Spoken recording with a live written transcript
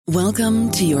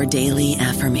Welcome to your daily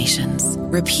affirmations.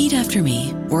 Repeat after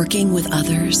me. Working with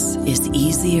others is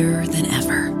easier than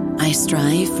ever. I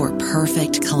strive for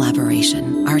perfect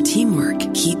collaboration. Our teamwork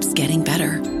keeps getting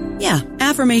better. Yeah,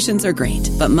 affirmations are great,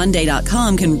 but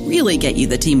Monday.com can really get you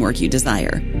the teamwork you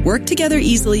desire. Work together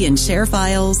easily and share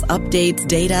files, updates,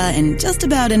 data, and just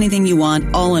about anything you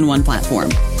want all in one platform.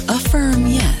 Affirm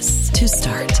yes to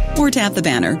start, or tap the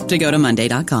banner to go to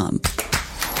Monday.com.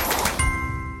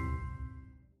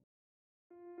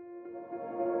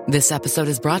 This episode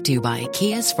is brought to you by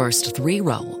Kia's first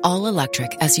 3-row,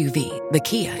 all-electric SUV, the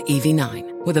Kia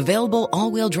EV9, with available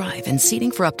all-wheel drive and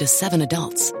seating for up to 7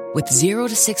 adults, with 0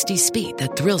 to 60 speed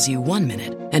that thrills you 1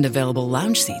 minute, and available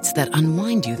lounge seats that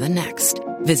unwind you the next.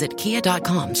 Visit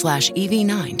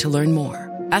kia.com/EV9 to learn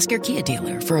more. Ask your Kia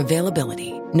dealer for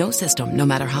availability. No system, no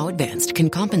matter how advanced, can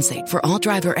compensate for all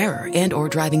driver error and or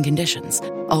driving conditions.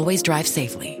 Always drive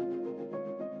safely.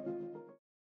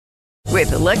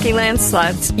 With the Lucky Land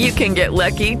Slots, you can get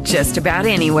lucky just about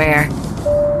anywhere.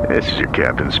 This is your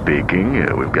captain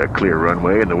speaking. We've got clear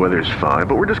runway and the weather's fine,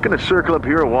 but we're just going to circle up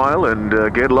here a while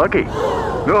and get lucky.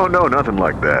 No, nothing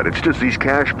like that. It's just these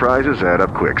cash prizes add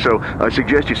up quick. So I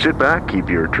suggest you sit back, keep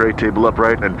your tray table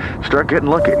upright, and start getting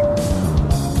lucky.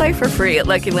 Play for free at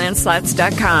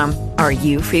LuckyLandSlots.com. Are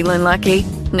you feeling lucky?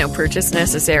 No purchase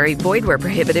necessary. Void where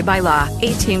prohibited by law.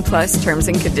 18 plus terms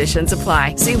and conditions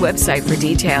apply. See website for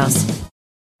details.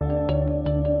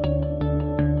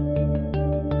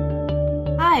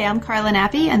 Hi, I'm Carla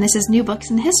Nappi, and this is New Books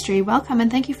in History. Welcome, and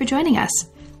thank you for joining us.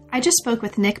 I just spoke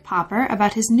with Nick Popper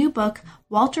about his new book,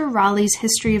 Walter Raleigh's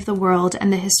History of the World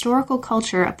and the Historical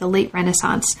Culture of the Late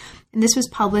Renaissance, and this was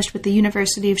published with the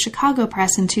University of Chicago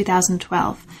Press in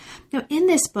 2012. Now, in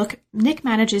this book, Nick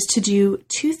manages to do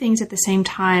two things at the same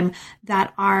time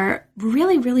that are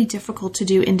really, really difficult to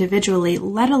do individually,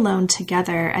 let alone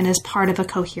together and as part of a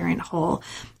coherent whole.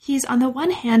 He's, on the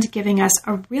one hand, giving us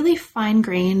a really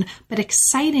fine-grained, but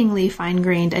excitingly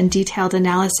fine-grained and detailed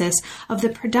analysis of the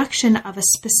production of a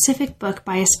specific book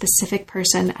by a specific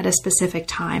person at a specific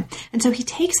time. And so he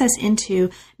takes us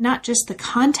into not just the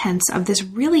contents of this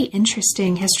really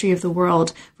interesting history of the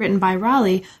world written by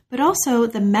Raleigh, but also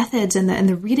the methods and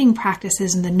the reading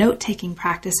practices and the note-taking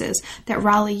practices that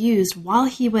Raleigh used while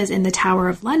he was in the Tower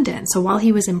of London, so while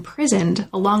he was imprisoned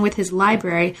along with his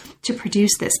library to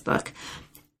produce this book.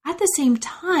 At the same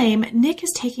time, Nick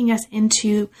is taking us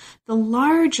into the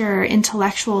larger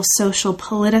intellectual, social,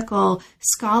 political,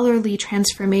 scholarly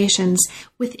transformations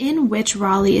within which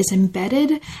Raleigh is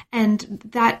embedded, and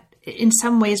that in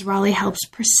some ways Raleigh helps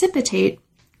precipitate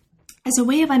as a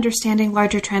way of understanding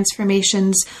larger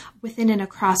transformations within and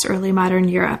across early modern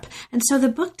Europe. And so the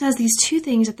book does these two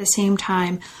things at the same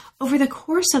time. Over the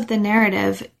course of the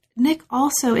narrative, Nick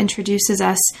also introduces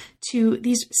us to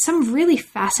some really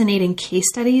fascinating case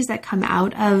studies that come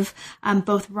out of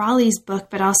both Raleigh's book,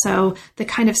 but also the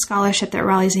kind of scholarship that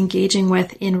Raleigh's engaging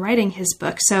with in writing his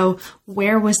book. So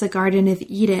where was the Garden of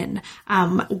Eden?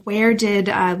 Where did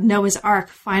Noah's Ark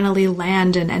finally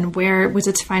land, and where was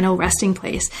its final resting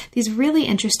place? These really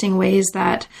interesting ways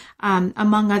that,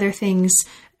 among other things,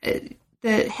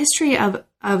 the history of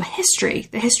history,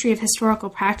 the history of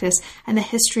historical practice, and the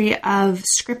history of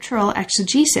scriptural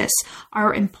exegesis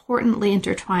are importantly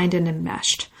intertwined and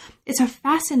enmeshed. It's a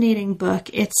fascinating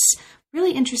book. It's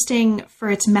really interesting for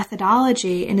its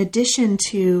methodology in addition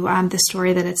to the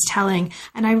story that it's telling.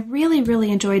 And I really,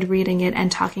 really enjoyed reading it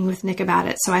and talking with Nick about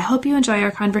it. So I hope you enjoy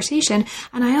our conversation.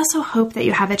 And I also hope that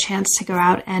you have a chance to go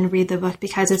out and read the book,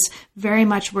 because it's very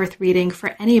much worth reading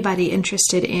for anybody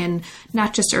interested in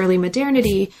not just early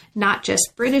modernity, not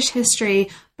just British history,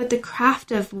 but the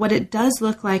craft of what it does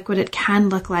look like, what it can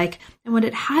look like, and what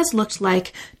it has looked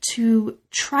like to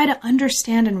try to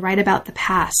understand and write about the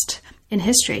past in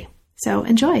history. So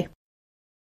enjoy.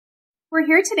 We're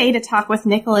here today to talk with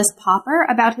Nicholas Popper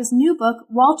about his new book,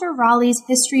 Walter Raleigh's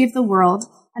History of the World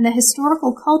and the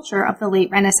Historical Culture of the Late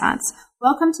Renaissance.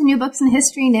 Welcome to New Books in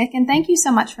History, Nick, and thank you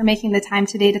so much for making the time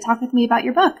today to talk with me about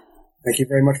your book. Thank you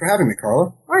very much for having me, Carla.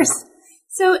 Of course.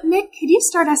 So, Nick, could you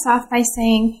start us off by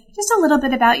saying just a little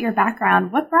bit about your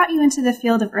background? What brought you into the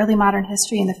field of early modern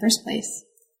history in the first place?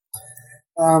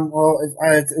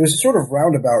 It was a sort of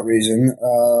roundabout reason.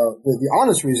 The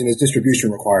honest reason is distribution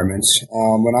requirements.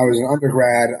 When I was an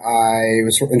undergrad, I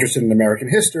was interested in American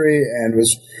history and was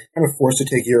kind of forced to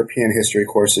take European history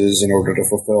courses in order to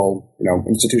fulfill,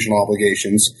 institutional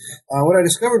obligations. What I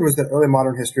discovered was that early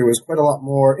modern history was quite a lot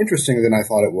more interesting than I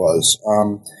thought it was.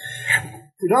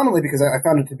 Predominantly because I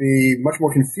found it to be much more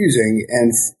confusing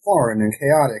and foreign and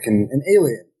chaotic and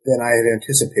alien than I had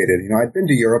anticipated. I'd been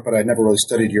to Europe, but I'd never really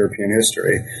studied European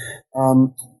history.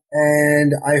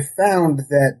 And I found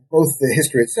that both the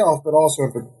history itself, but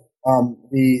also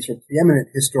the sort of preeminent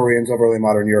historians of early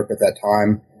modern Europe at that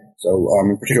time, so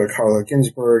in particular Carla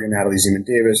Ginzburg and Natalie Zeman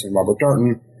Davis and Robert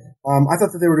Darnton, I thought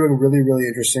that they were doing really, really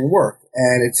interesting work.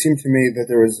 And it seemed to me that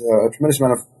there was a tremendous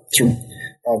amount of sort of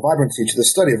vibrancy to the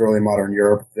study of early modern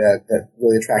Europe that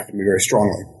really attracted me very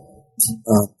strongly.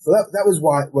 So that was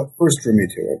what first drew me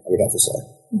to it, I would have to say.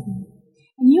 Mm-hmm.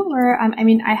 And you were,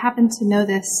 I happen to know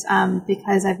this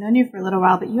because I've known you for a little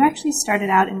while, but you actually started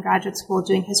out in graduate school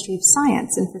doing history of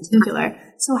science in particular.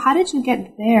 So how did you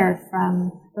get there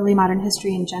from early modern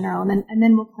history in general? And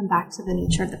then we'll come back to the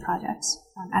nature of the projects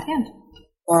at hand.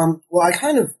 Well, I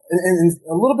kind of, and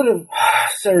a little bit of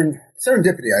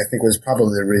serendipity, I think, was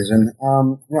probably the reason.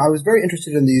 I was very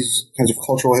interested in these kinds of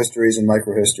cultural histories and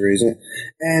microhistories and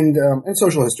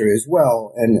social history as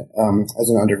well, and as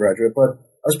an undergraduate. But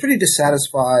I was pretty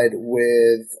dissatisfied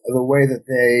with the way that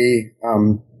they.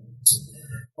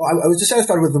 I was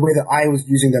dissatisfied with the way that I was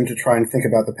using them to try and think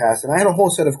about the past, and I had a whole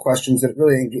set of questions that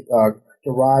really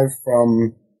derived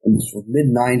from sort of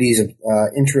mid-'90s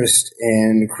interest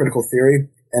in critical theory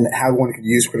and how one could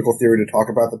use critical theory to talk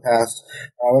about the past.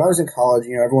 When I was in college,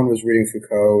 everyone was reading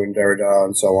Foucault and Derrida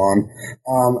and so on.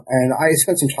 And I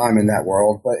spent some time in that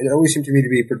world, but it always seemed to me to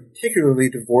be particularly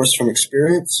divorced from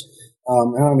experience.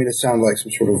 And I don't mean to sound like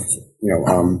some sort of,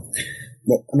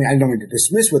 I don't mean to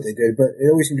dismiss what they did, but it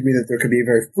always seemed to me that there could be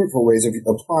very fruitful ways of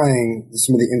applying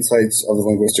some of the insights of the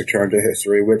linguistic turn to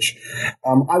history, which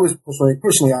I was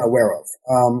personally unaware of.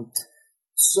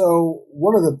 So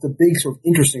one of the big sort of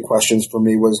interesting questions for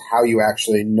me was how you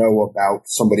actually know about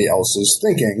somebody else's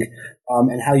thinking,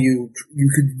 and how you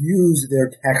could use their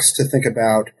text to think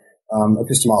about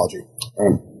epistemology.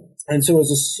 And so as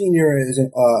a senior, as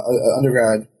an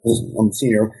undergrad,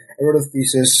 senior, I wrote a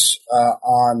thesis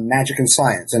on magic and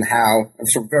science and how,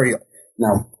 it's a very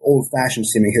now old-fashioned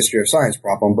seeming history of science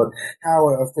problem, but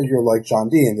how a figure like John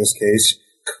Dee in this case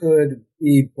could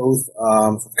be both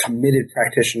a committed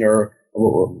practitioner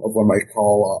of what I might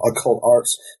call occult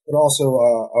arts, but also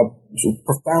sort of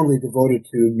profoundly devoted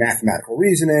to mathematical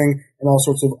reasoning and all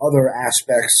sorts of other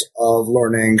aspects of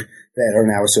learning that are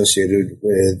now associated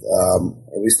with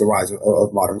at least the rise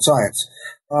of modern science.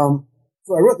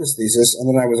 So I wrote this thesis, and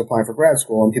then I was applying for grad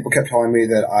school, and people kept telling me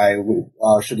that I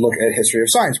should look at history of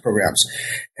science programs.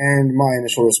 And my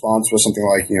initial response was something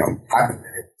like,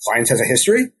 science has a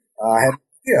history?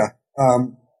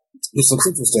 This looks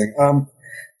interesting.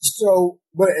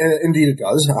 But indeed it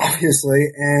does,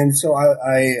 obviously. And so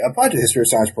I applied to history of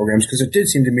science programs because it did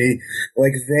seem to me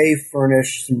like they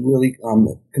furnish some really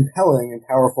compelling and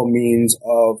powerful means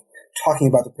of talking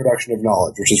about the production of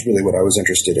knowledge, which is really what I was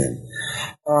interested in.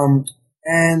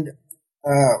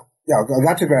 I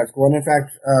got to grad school, and in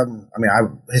fact,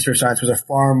 history of science was a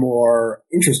far more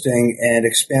interesting and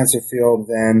expansive field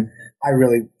than I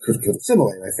really could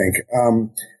assimilate, I think.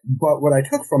 But what I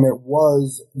took from it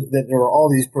was that there were all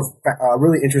these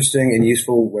really interesting and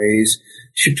useful ways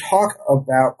to talk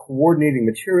about coordinating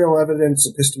material evidence,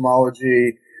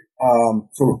 epistemology,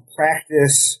 sort of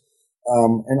practice,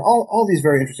 and all these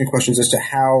very interesting questions as to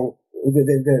how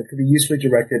that could be usefully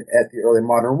directed at the early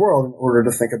modern world in order to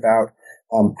think about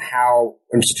how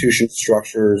institutions,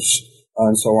 structures,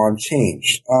 and so on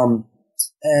changed.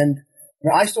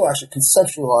 I still actually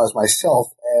conceptualize myself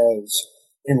as,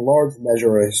 in large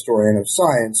measure, a historian of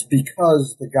science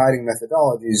because the guiding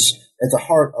methodologies at the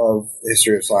heart of the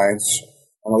history of science,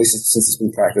 at least since it's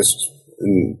been practiced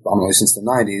dominantly since the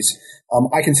 90s,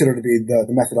 I consider to be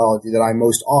the methodology that I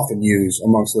most often use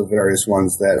amongst the various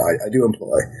ones that I do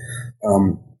employ. I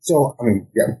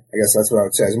guess that's what I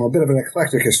would say. I'm a bit of an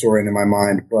eclectic historian in my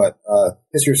mind, but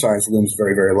history of science looms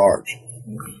very, very large.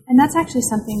 And that's actually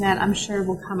something that I'm sure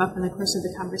will come up in the course of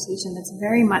the conversation that's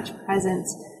very much present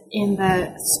in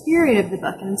the spirit of the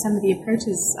book and in some of the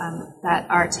approaches that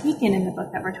are taken in the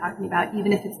book that we're talking about,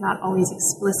 even if it's not always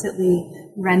explicitly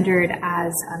rendered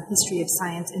as history of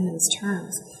science in those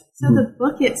terms. So the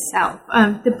book itself,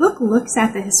 the book looks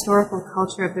at the historical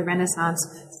culture of the Renaissance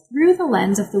through the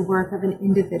lens of the work of an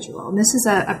individual. And this is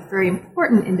a very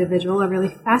important individual, a really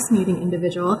fascinating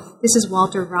individual. This is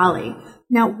Walter Raleigh.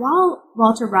 Now, while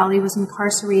Walter Raleigh was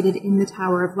incarcerated in the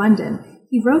Tower of London,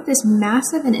 he wrote this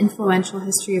massive and influential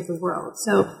history of the world.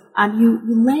 So you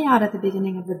lay out at the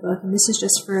beginning of the book, and this is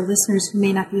just for listeners who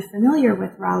may not be familiar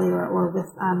with Raleigh or with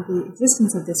the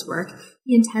existence of this work,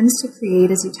 he intends to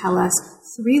create, as you tell us,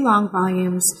 3 long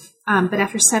volumes, but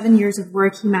after 7 years of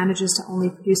work, he manages to only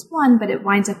produce 1, but it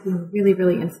winds up being really,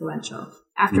 really influential.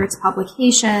 After its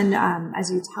publication,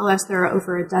 as you tell us, there are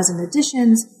over a dozen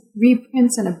editions.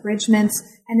 reprints and abridgments,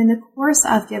 and in the course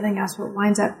of giving us what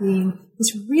winds up being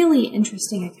this really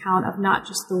interesting account of not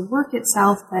just the work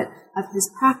itself, but of his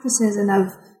practices and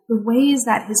of the ways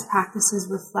that his practices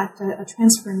reflect a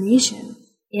transformation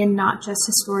in not just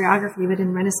historiography, but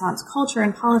in Renaissance culture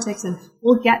and politics. And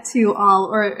we'll get to all,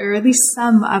 or at least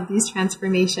some of these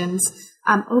transformations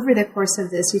over the course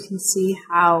of this. You can see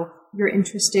how you're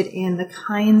interested in the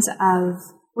kinds of,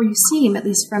 or you seem, at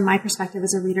least from my perspective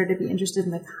as a reader, to be interested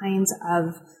in the kinds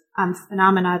of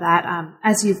phenomena that,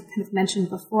 as you've kind of mentioned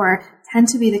before, tend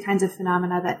to be the kinds of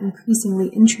phenomena that increasingly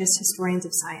interest historians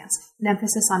of science. An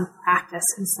emphasis on practice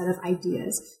instead of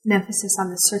ideas, an emphasis on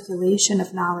the circulation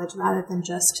of knowledge rather than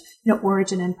just,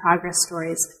 origin and progress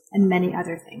stories, and many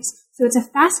other things. So it's a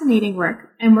fascinating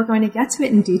work, and we're going to get to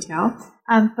it in detail.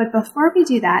 But before we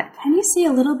do that, can you say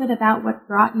a little bit about what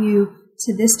brought you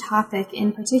to this topic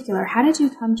in particular? How did you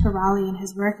come to Raleigh and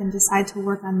his work and decide to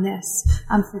work on this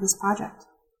for this project?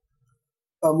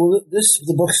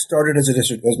 The book started as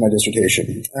my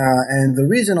dissertation, and the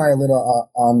reason I lit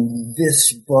on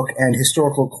this book and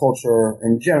historical culture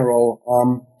in general,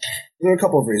 there are a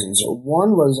couple of reasons.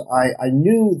 One was I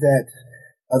knew that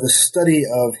the study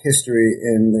of history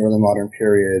in the early modern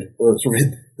period, or sort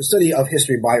of the study of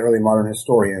history by early modern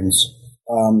historians,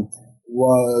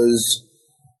 was,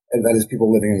 and that is people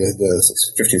living in the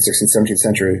 15th, 16th, 17th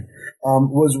century,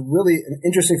 was really an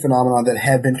interesting phenomenon that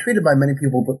had been treated by many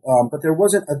people, but there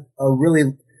wasn't a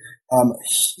really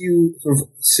huge, sort of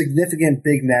significant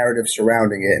big narrative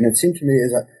surrounding it. And it seemed to me,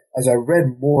 as I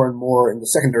read more and more in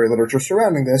the secondary literature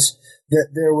surrounding this,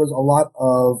 that there was a lot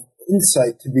of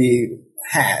insight to be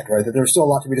had, right? That there was still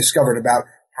a lot to be discovered about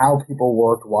how people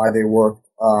worked, why they worked,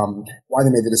 why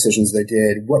they made the decisions they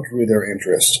did, what drew their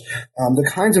interest. The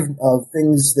kinds of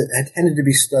things that had tended to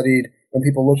be studied when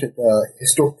people looked at the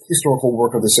historical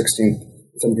work of the 16th,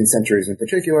 17th centuries in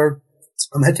particular,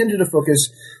 had tended to focus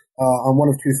on one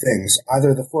of two things,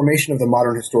 either the formation of the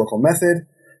modern historical method,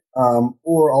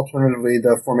 or alternatively,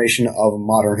 the formation of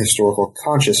modern historical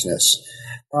consciousness.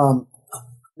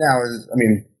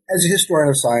 As a historian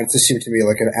of science, this seemed to me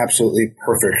like an absolutely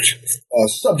perfect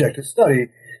subject to study,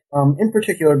 in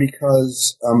particular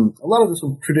because a lot of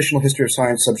the traditional history of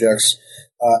science subjects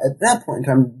at that point in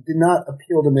time did not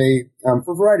appeal to me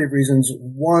for a variety of reasons.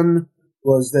 One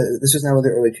was that this is now in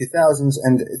the early 2000s,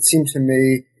 and it seemed to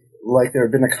me like there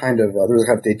had been a kind of there was a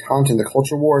kind of détente in the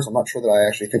culture wars. I'm not sure that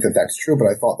I actually think that that's true, but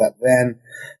I thought that then.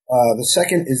 The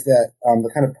second is that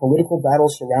the kind of political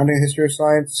battles surrounding the history of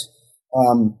science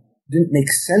didn't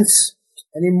make sense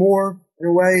anymore in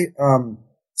a way.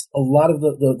 A lot of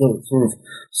the sort of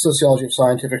sociology of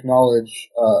scientific knowledge,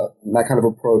 that kind of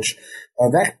approach,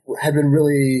 that had been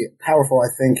really powerful, I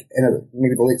think, in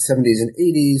maybe the late 70s and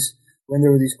 80s, when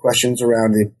there were these questions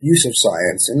around the abuse of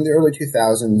science. In the early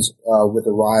 2000s, with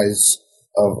the rise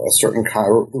of a certain kind,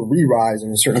 or the re-rise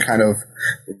in a certain kind of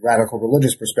radical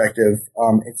religious perspective,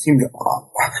 it seemed,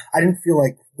 I didn't feel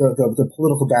like the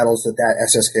political battles that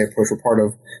SSK approach were part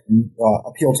of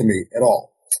appealed to me at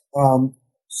all.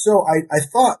 So I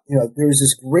thought, there was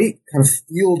this great kind of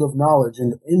field of knowledge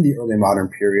in the early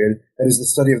modern period, that is the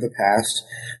study of the past,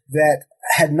 that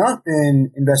had not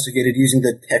been investigated using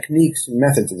the techniques and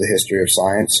methods of the history of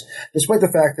science, despite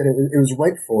the fact that it was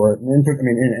ripe for it. And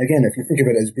again, if you think of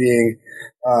it as being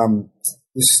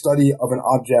the study of an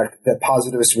object that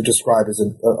positivists would describe as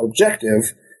an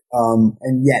objective,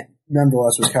 and yet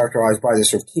nonetheless was characterized by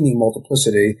this sort of teeming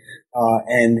multiplicity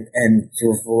and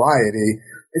sort of variety,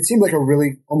 it seemed like a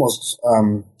really almost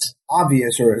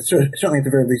obvious, or certainly at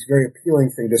the very least, very appealing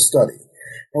thing to study.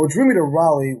 And what drew me to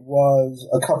Raleigh was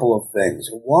a couple of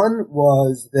things. One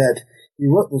was that he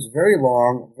wrote this very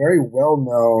long, very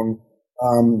well-known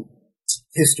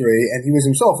history, and he was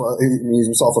himself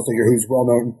a figure who's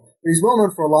well-known. But he's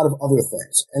well-known for a lot of other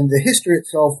things. And the history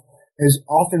itself has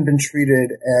often been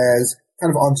treated as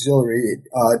kind of auxiliary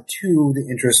to the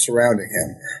interests surrounding him.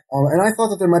 And I thought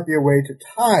that there might be a way to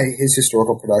tie his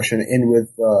historical production in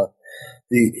with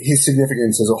his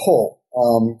significance as a whole.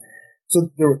 So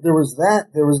there was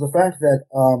that. There was the fact that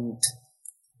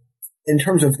in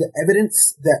terms of the evidence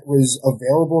that was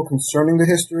available concerning the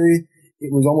history,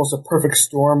 it was almost a perfect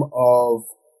storm of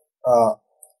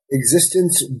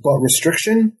existence but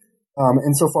restriction.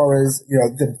 Insofar as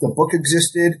the book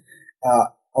existed,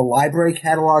 a library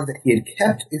catalog that he had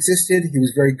kept existed. He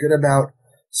was very good about.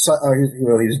 He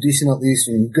was decent, at least,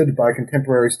 and good by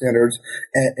contemporary standards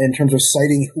in terms of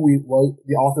citing who he was,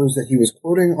 the authors that he was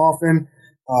quoting often.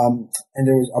 And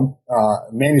there was a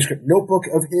manuscript notebook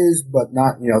of his, but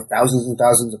not thousands and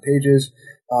thousands of pages.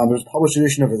 There was a published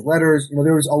edition of his letters.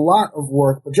 There was a lot of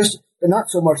work, but not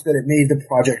so much that it made the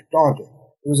project daunting.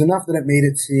 it was enough that it made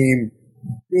it seem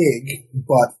big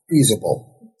but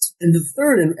feasible. And the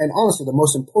third, and honestly the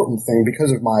most important thing,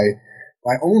 because of my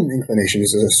own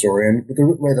inclinations as a historian, the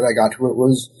way that I got to it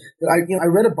was that I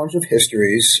read a bunch of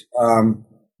histories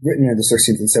written in the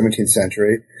 16th and 17th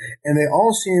century, and they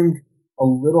all seemed a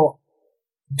little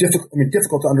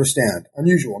difficult to understand,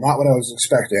 unusual, not what I was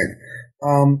expecting.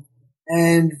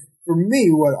 And for me,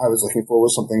 what I was looking for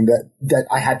was something that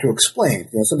I had to explain,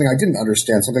 something I didn't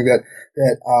understand, something that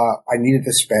I needed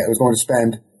to spend. I was going to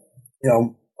spend,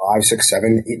 5, 6,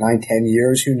 7, 8, 9, 10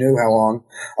 years. Who knew how long?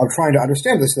 I'm trying to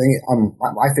understand this thing.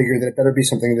 I figured that it better be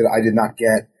something that I did not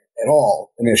get at all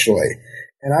initially.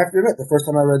 And I have to admit, the first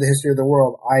time I read the history of the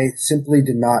world, I simply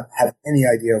did not have any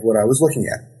idea of what I was looking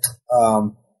at.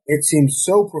 It seemed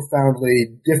so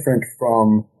profoundly different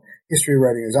from history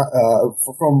writing,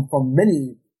 from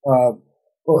many.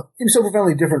 It seems so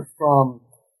profoundly different from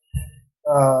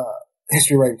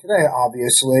history writing today,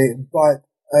 obviously, but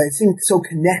it seemed so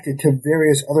connected to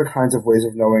various other kinds of ways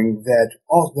of knowing that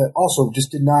also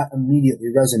just did not immediately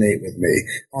resonate with me.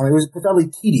 It was profoundly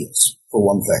tedious, for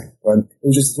one thing. But it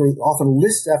was just often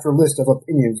list after list of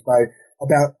opinions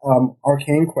about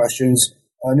arcane questions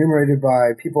enumerated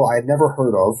by people I had never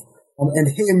heard of, and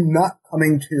him not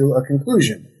coming to a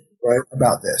conclusion, right,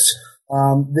 about this.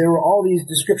 There were all these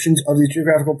descriptions of these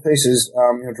geographical places,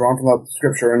 drawn from the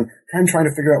scripture, and trying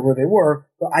to figure out where they were,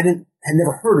 but I had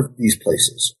never heard of these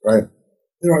places, right?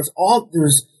 There's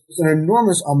an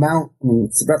enormous amount,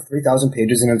 it's about 3,000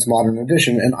 pages in its modern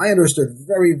edition, and I understood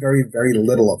very, very, very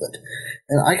little of it.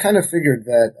 And I kind of figured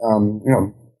that,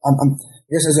 I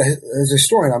guess as a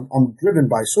historian, I'm driven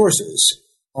by sources,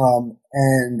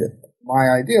 and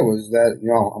my idea was that,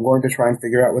 I'm going to try and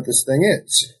figure out what this thing is.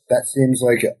 That seems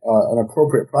like an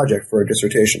appropriate project for a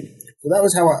dissertation. So that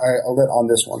was how I lit on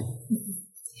this one.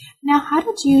 Now, how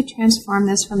did you transform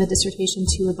this from a dissertation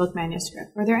to a book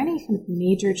manuscript? Were there any kind of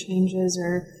major changes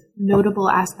or notable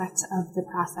aspects of the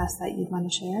process that you'd want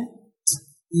to share?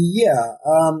 Yeah,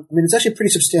 it's actually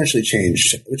pretty substantially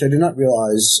changed, which I did not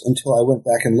realize until I went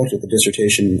back and looked at the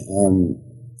dissertation,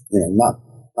 not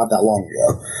that long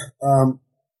ago.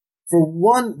 For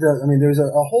one, there's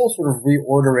a whole sort of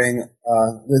reordering.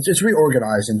 It's just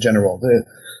reorganized in general.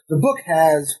 The book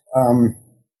has.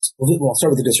 I'll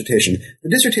start with the dissertation. The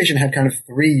dissertation had kind of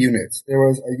 3 units. There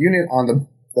was a unit on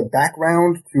the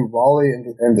background to Raleigh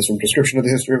and the sort of description of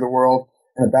the history of the world,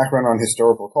 and a background on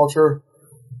historical culture.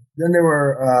 Then there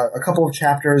were a couple of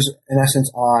chapters, in essence,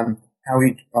 on how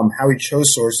he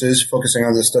chose sources, focusing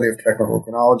on the study of technical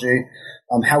chronology,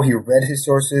 how he read his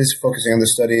sources, focusing on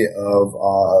the study of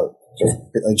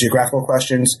geographical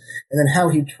questions, and then how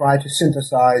he tried to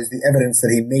synthesize the evidence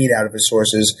that he made out of his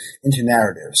sources into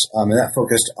narratives. And that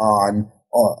focused on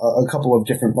a couple of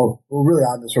different, really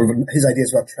on sort of his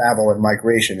ideas about travel and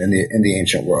migration in the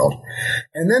ancient world.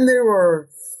 And then there were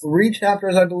 3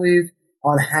 chapters, I believe,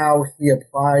 on how he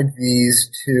applied these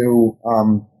to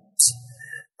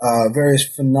various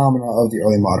phenomena of the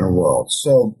early modern world.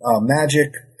 So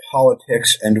magic,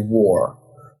 politics, and war.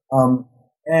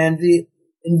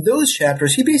 In those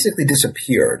chapters, he basically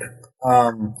disappeared.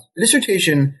 The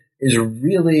dissertation is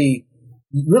really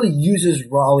uses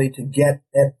Raleigh to get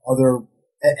at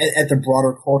the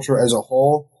broader culture as a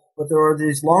whole. But there are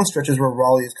these long stretches where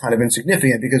Raleigh is kind of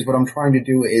insignificant, because what I'm trying to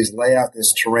do is lay out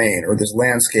this terrain or this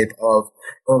landscape of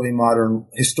early modern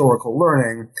historical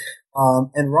learning.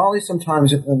 And Raleigh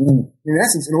sometimes, in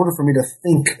essence, in order for me to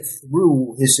think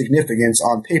through his significance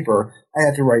on paper, I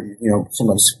had to write,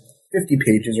 sometimes 50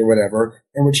 pages or whatever,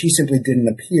 in which he simply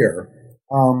didn't appear.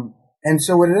 And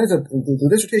so what it ends up, the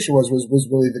dissertation was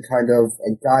really the kind of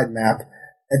a guide map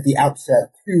at the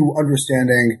outset to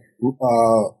understanding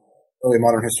early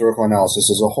modern historical analysis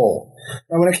as a whole.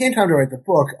 Now, when it came time to write the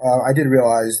book, I did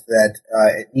realize that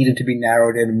it needed to be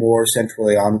narrowed in more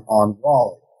centrally on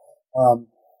Raleigh.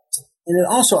 And it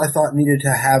also, I thought, needed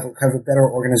to have kind of a better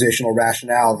organizational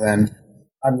rationale than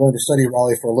I'm going to study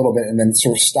Raleigh for a little bit and then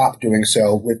sort of stop doing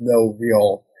so with no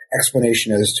real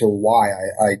explanation as to why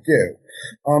I do.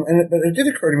 But it did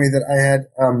occur to me that I had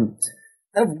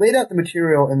kind of laid out the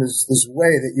material in this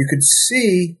way that you could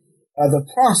see the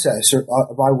process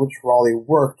by which Raleigh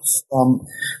worked,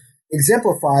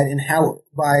 exemplified in how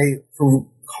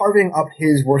from carving up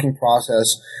his working process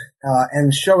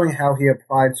and showing how he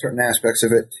applied certain aspects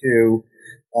of it to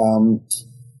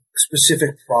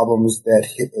specific problems that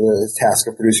his task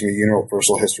of producing a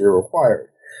universal history required.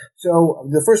 So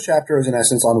the first chapter is in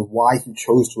essence on why he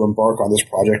chose to embark on this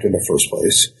project in the first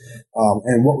place,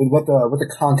 and what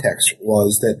the context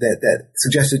was that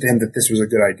suggested to him that this was a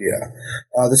good idea.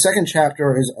 The second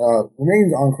chapter is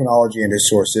remained on chronology and his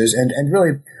sources, and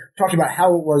really talked about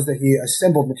how it was that he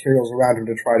assembled materials around him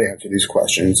to try to answer these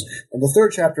questions. And the third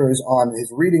chapter is on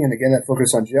his reading, and again, that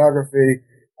focused on geography.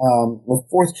 The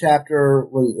fourth chapter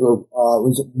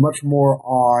was much more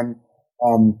on,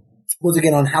 was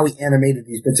again on how he animated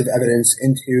these bits of evidence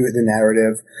into the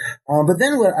narrative. But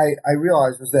then what I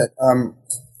realized was that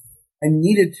I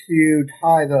needed to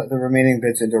tie the remaining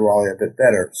bits into Raleigh a bit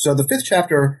better. So the fifth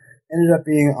chapter ended up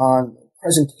being on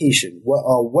presentation,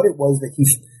 what it was that he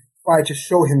tried to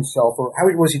show himself, or how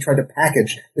it was he tried to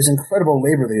package this incredible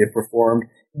labor that he had performed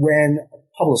when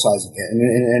publicizing it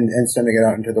and sending it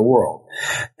out into the world.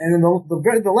 And then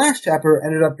the last chapter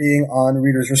ended up being on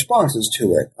readers' responses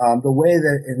to it, the way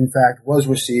that it in fact was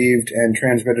received and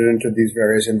transmitted into these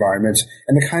various environments,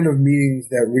 and the kind of meanings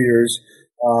that readers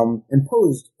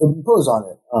impose on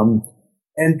it.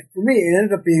 And for me, it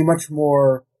ended up being much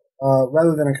more,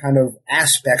 rather than a kind of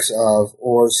aspects of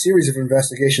or series of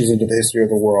investigations into the history of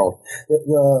the world.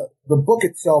 The book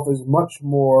itself is much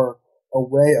more a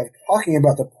way of talking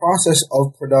about the process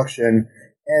of production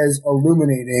as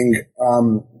illuminating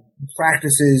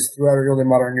practices throughout early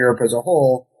modern Europe as a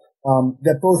whole,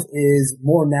 that both is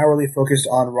more narrowly focused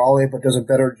on Raleigh but does a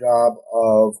better job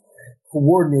of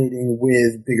coordinating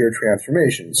with bigger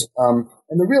transformations.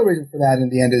 And the real reason for that in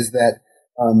the end is that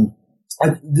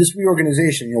this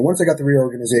reorganization, once I got the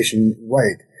reorganization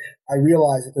right, I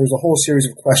realized that there's a whole series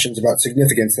of questions about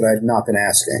significance that I had not been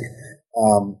asking.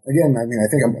 Again, I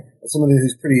think I'm somebody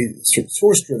who's pretty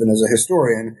source-driven as a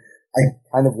historian. I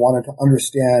kind of wanted to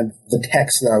understand the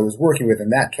text that I was working with, and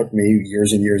that took me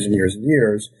years and years and years and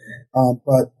years.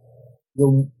 But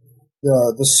the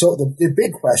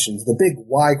big questions, the big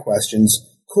why questions,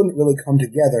 couldn't really come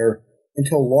together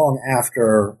until long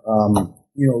after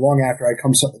I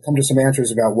come to some answers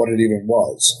about what it even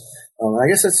was. I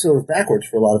guess that's sort of backwards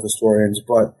for a lot of historians,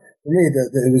 but for me,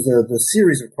 it was the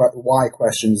series of why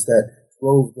questions that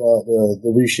drove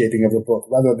the reshaping of the book,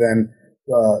 rather than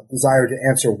the desire to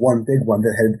answer one big one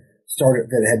that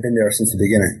had been there since the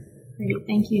beginning. Great,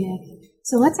 thank you, Nick.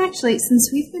 So let's actually, since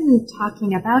we've been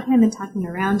talking about him and talking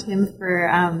around him for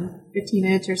 15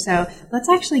 minutes or so, let's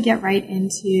actually get right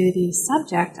into the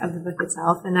subject of the book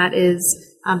itself, and that is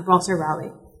Walter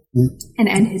Raleigh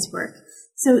and his work.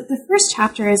 So the first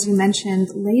chapter, as you mentioned,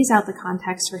 lays out the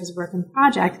context for his work and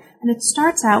project, and it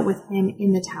starts out with him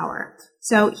in the Tower.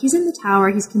 So he's in the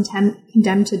Tower, he's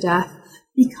condemned to death,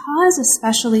 because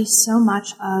especially so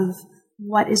much of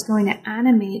what is going to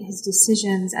animate his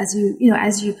decisions as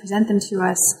you present them to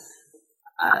us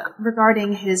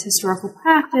regarding his historical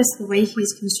practice, the way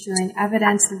he's construing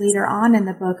evidence later on in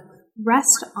the book,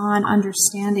 rest on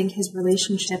understanding his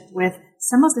relationship with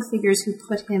some of the figures who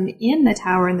put him in the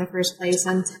Tower in the first place,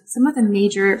 and some of the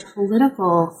major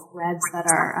political threads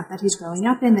that he's growing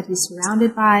up in, that he's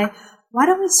surrounded by. Why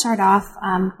don't we start off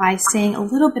by saying a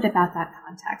little bit about that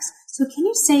context? So can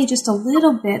you say just a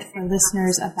little bit for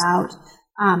listeners about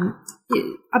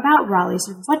Raleigh,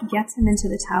 sort of what gets him into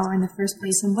the Tower in the first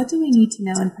place, and what do we need to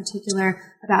know in particular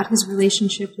about his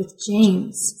relationship with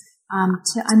James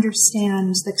to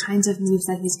understand the kinds of moves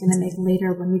that he's going to make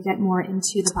later when we get more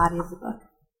into the body of the book?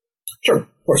 Sure,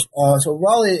 of course. So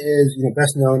Raleigh is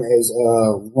best known as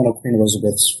one of Queen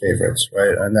Elizabeth's favorites,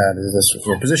 right? And that is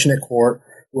this position at court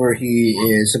where he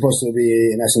is supposed to be,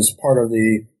 in essence, part of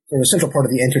the central part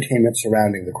of the entertainment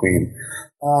surrounding the Queen.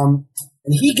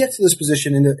 And he gets to this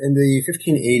position in the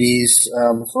 1580s.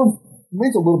 Sort of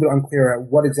remains a little bit unclear at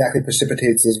what exactly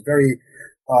precipitates this very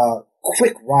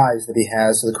quick rise that he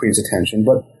has to the Queen's attention.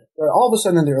 But all of a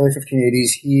sudden, in the early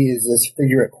 1580s, he is this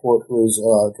figure at court who is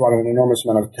drawn an enormous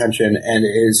amount of attention and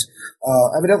is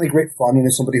evidently great fun, and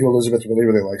is somebody who Elizabeth really,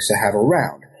 really likes to have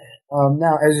around.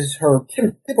 Now, as is her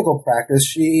typical practice,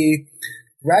 she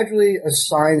gradually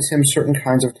assigns him certain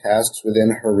kinds of tasks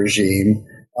within her regime.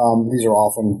 These are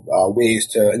often ways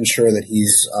to ensure that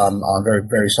he's on very,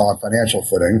 very solid financial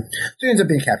footing. So he ends up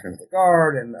being captain of the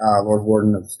guard and Lord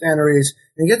Warden of the Stannaries,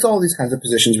 and he gets all these kinds of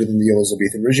positions within the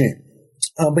Elizabethan regime.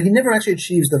 But he never actually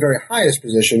achieves the very highest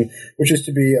position, which is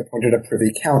to be appointed a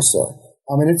Privy Councillor.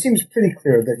 And it seems pretty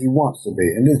clear that he wants to be.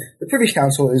 And the Privy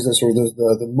Council is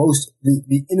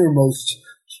the innermost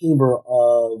chamber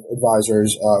of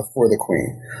advisors for the Queen.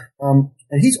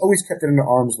 And he's always kept it at an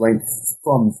arm's length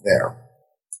from there.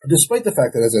 Despite the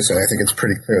fact that, as I say, I think it's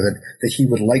pretty clear that he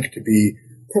would like to be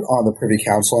put on the Privy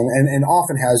Council and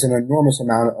often has an enormous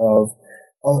amount of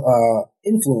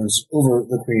influence over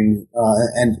the Queen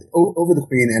and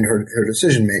her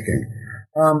decision making.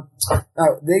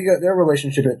 Now their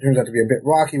relationship, it turns out to be a bit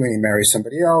rocky when he marries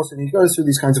somebody else, and he goes through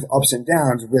these kinds of ups and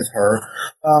downs with her.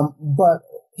 But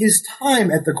his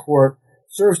time at the court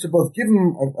serves to both give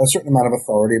him a certain amount of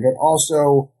authority, but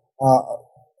also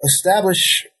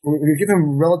give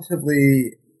him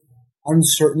relatively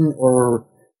uncertain or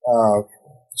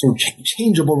sort of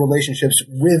changeable relationships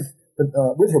with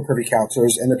her privy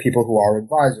counselors and the people who are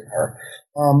advising her.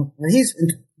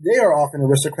 They are often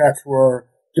aristocrats who are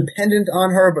dependent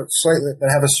on her, but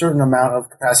have a certain amount of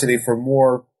capacity for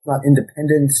more, not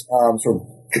independence, sort of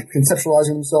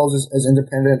conceptualizing themselves as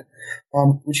independent,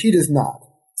 which he does not.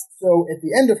 So at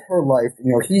the end of her life,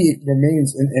 he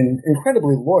remains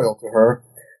incredibly loyal to her,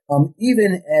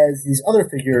 even as these other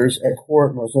figures at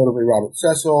court, most notably Robert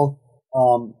Cecil,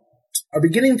 are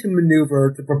beginning to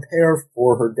maneuver to prepare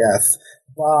for her death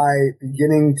by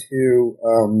beginning to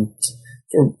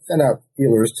sort of send out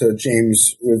feelers to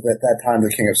James, who was at that time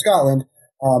the King of Scotland,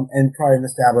 and try and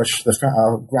establish the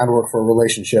groundwork for a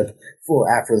relationship for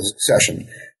after the succession.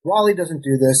 Raleigh doesn't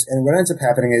do this, and what ends up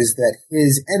happening is that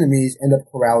his enemies end up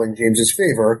corralling James's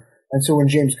favor, and so when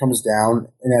James comes down,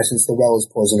 in essence, the well is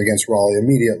poisoned against Raleigh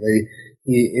immediately.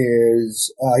 He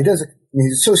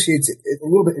associates it a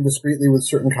little bit indiscreetly with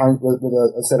with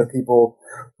a set of people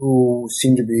who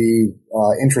seem to be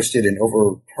interested in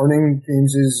overturning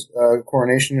James's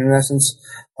coronation, in essence.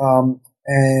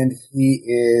 And he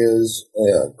is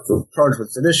charged with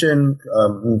sedition,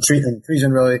 and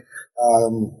treason, really,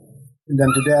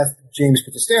 condemned to death. James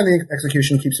puts a stay on the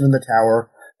execution, keeps him in the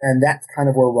Tower, and that's kind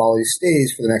of where Raleigh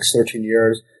stays for the next 13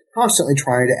 years, constantly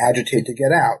trying to agitate to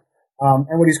get out.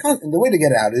 And the way to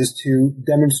get out is to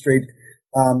demonstrate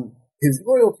his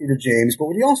loyalty to James, but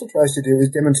what he also tries to do is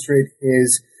demonstrate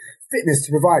his fitness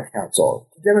to provide counsel,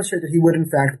 to demonstrate that he would in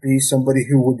fact be somebody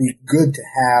who would be good to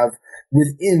have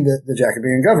within the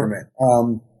Jacobean government.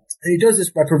 And he does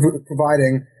this by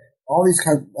providing all these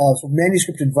kind of sort of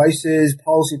manuscript advices,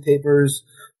 policy papers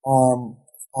on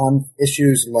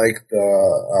issues like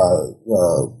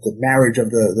the marriage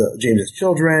of the James's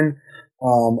children,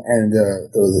 and the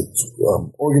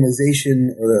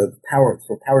organization or the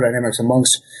power dynamics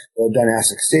amongst the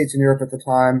dynastic states in Europe at the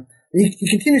time. He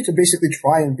continues to basically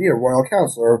try and be a royal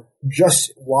counselor just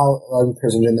while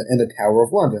imprisoned in the Tower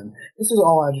of London. This is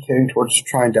all agitating towards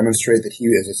try and demonstrate that he,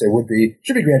 as I say,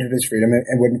 should be granted his freedom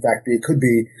and would in fact could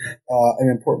be an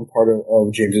important part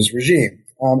of James's regime.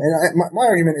 My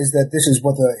argument is that this is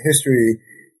what the history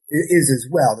is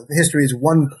as well. That the history is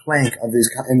one plank of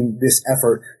in this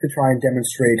effort to try and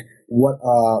demonstrate what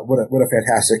a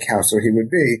fantastic counselor he would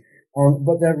be.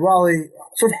 But that Raleigh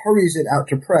sort of hurries it out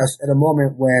to press at a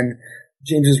moment when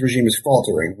James's regime is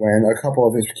faltering, when a couple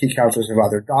of his key counselors have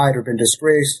either died or been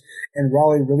disgraced, and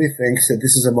Raleigh really thinks that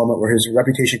this is a moment where his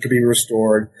reputation could be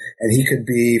restored and he could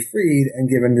be freed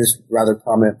and given this rather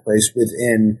prominent place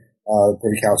within the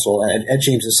Privy Council at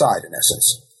James's side, in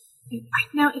essence.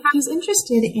 Now, if he's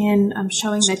interested in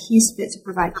showing that he's fit to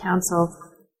provide counsel,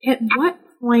 at what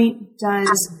point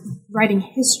does writing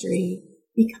history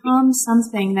become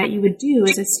something that you would do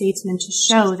as a statesman to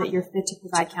show that you're fit to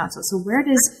provide counsel? So where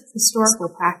does historical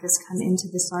practice come into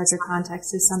this larger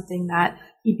context as something that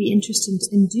he'd be interested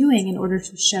in doing in order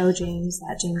to show James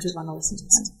that James would want to listen to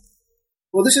him?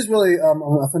 Well, this is really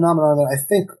a phenomenon that I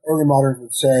think early moderns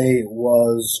would say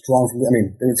was drawn from,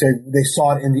 they would say they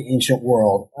saw it in the ancient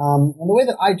world. And the way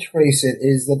that I trace it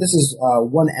is that this is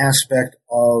one aspect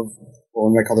of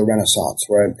what we might call the Renaissance,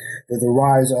 right? The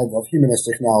rise of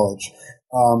humanistic knowledge.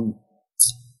 The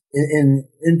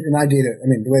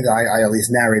way that I at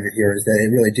least narrate it here is that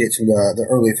it really dates from the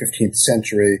early 15th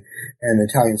century and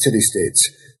the Italian city-states.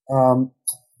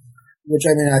 Which,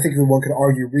 I think one could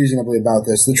argue reasonably about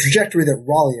this. The trajectory that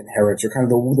Raleigh inherits, or kind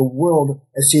of the world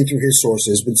as seen through his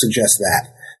sources, would suggest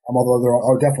that. Although there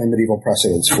are definitely medieval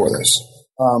precedents for this.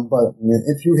 But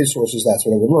through his sources, that's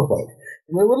what it would look like.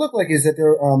 And what it would look like is that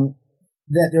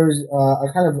there's a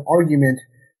kind of argument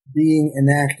being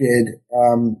enacted,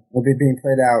 or being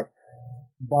played out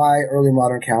by early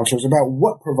modern counselors about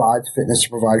what provides fitness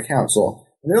to provide counsel.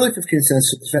 In the early 15th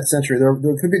century, there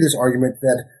could be this argument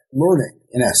that learning,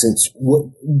 in essence,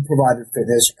 provided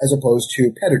fitness as opposed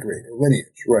to pedigree or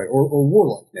lineage, right, or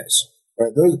warlikeness,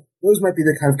 right? Those might be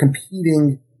the kind of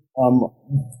competing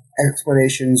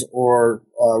explanations or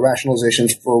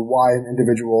rationalizations for why an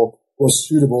individual was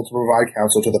suitable to provide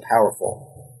counsel to the powerful.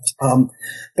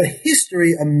 But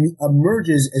history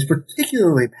emerges as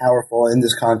particularly powerful in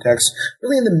this context,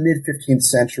 really in the mid-15th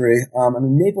century.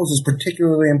 Naples is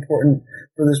particularly important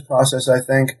for this process, I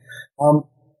think.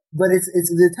 But it's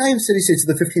the Italian city-states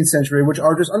of the 15th century, which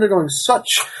are just undergoing such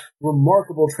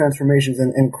remarkable transformations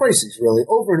and crises, really,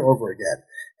 over and over again.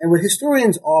 And what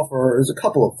historians offer is a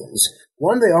couple of things.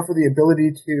 One, they offer the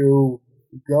ability to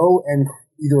go and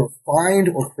either find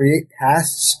or create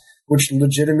pasts which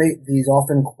legitimate these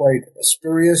often quite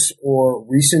spurious or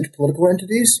recent political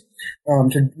entities.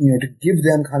 to give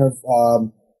them kind of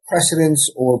precedence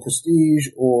or prestige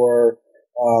or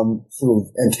sort of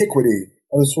antiquity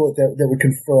of the sort that would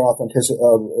confer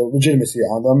legitimacy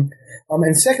on them.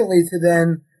 And secondly, to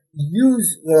then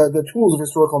use the tools of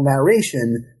historical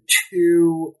narration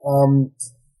to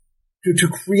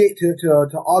create,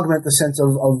 to augment the sense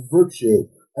of virtue,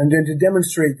 and then to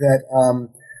demonstrate that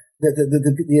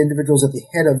the individuals at the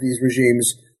head of these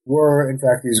regimes were, in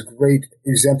fact, these great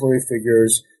exemplary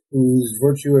figures whose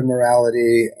virtue and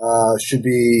morality should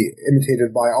be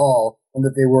imitated by all, and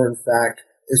that they were, in fact,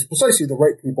 is precisely the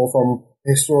right people from a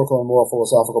historical and moral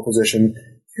philosophical position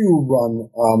to run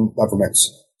governments.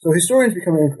 So historians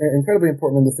become incredibly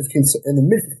important in the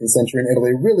mid-15th century in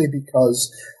Italy, really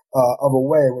because of a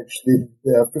way in which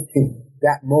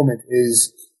that moment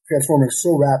is transforming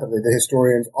so rapidly that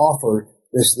historians offer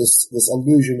this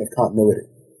illusion of continuity.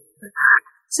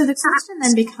 So the question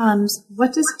then becomes,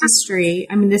 what does history,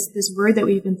 this word that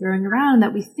we've been throwing around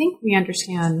that we think we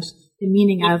understand the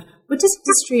meaning of, what does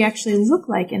history actually look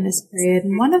like in this period?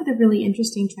 And one of the really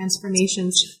interesting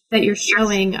transformations that you're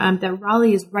showing, that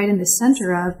Raleigh is right in the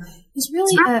center of, is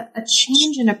really a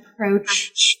change in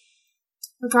approach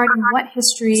regarding what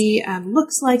history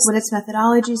looks like, what its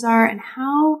methodologies are, and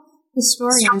how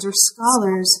historians or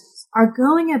scholars are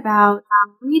going about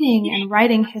reading and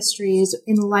writing histories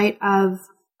in light of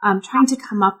trying to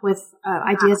come up with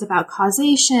ideas about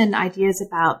causation, ideas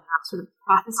about sort of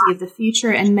prophecy of the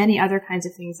future, and many other kinds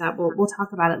of things that we'll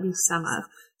talk about at least some of.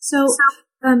 So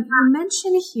you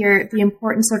mentioned here the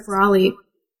importance of Raleigh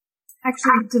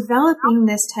actually developing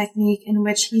this technique in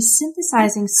which he's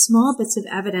synthesizing small bits of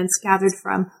evidence gathered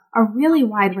from a really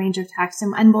wide range of texts,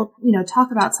 and we'll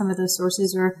talk about some of those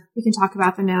sources, or we can talk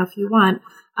about them now if you want,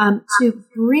 to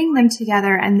bring them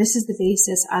together, and this is the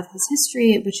basis of his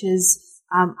history, which is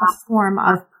a form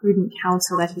of prudent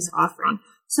counsel that he's offering.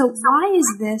 So why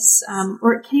is this,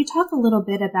 or can you talk a little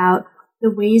bit about the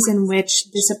ways in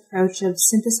which this approach of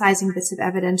synthesizing bits of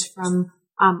evidence from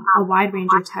a wide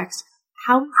range of texts,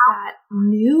 how is that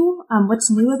new? What's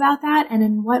new about that? And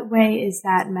in what way is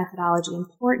that methodology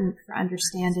important for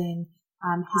understanding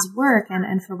his work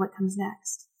and for what comes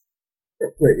next?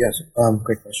 Great, yes.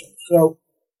 Great question. So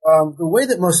the way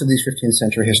that most of these 15th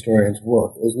century historians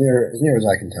work, as near as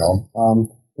I can tell,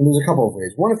 and there's a couple of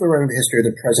ways. One, if they're writing the history of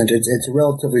the present, it's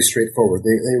relatively straightforward.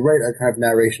 They write a kind of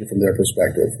narration from their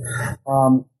perspective.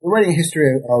 They're writing a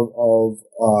history of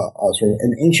sort of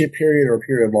an ancient period or a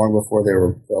period long before they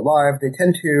were alive. They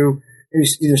tend to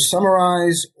either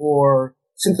summarize or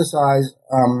synthesize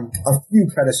a few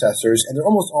predecessors, and they're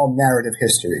almost all narrative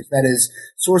histories. That is,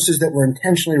 sources that were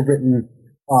intentionally written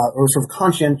or sort of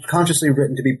consciously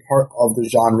written to be part of the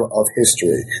genre of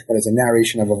history. That is, a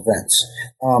narration of events.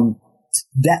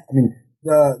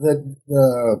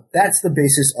 That's the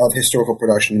basis of historical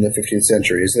production in the 15th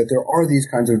century, is that there are these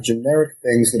kinds of generic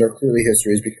things that are clearly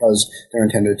histories because they're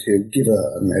intended to give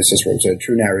a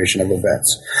true narration of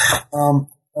events.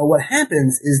 What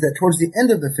happens is that towards the end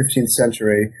of the 15th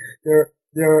century, there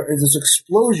is this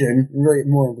explosion, really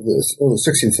more into the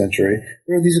 16th century,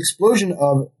 there are these explosion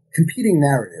of competing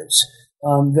narratives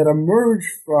that emerge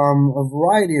from a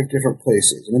variety of different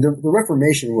places. I mean, the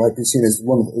Reformation might be seen as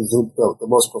one of the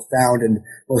most profound and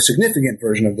most significant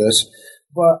version of this,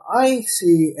 but I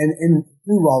see, and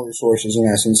through Raleigh sources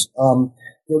in essence,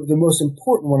 the most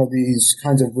important one of these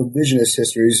kinds of revisionist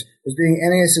histories is being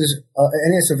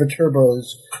Annaeus of Viterbo's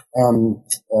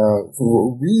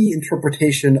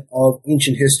reinterpretation of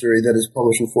ancient history that is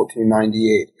published in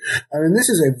 1498. I mean, this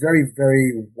is a very,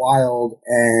 very wild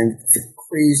and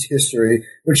crazed history,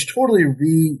 which totally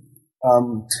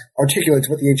articulates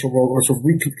what the ancient world, or sort of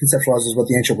reconceptualizes what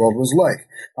the ancient world was like.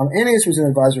 Annaeus was an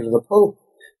advisor to the Pope,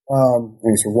 and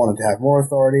he sort of wanted to have more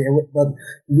authority, but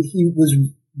he was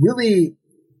really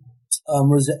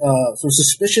sort of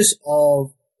suspicious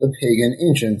of the pagan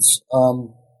ancients,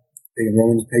 pagan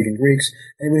Romans, pagan Greeks,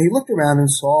 and when he looked around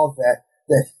and saw that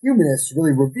humanists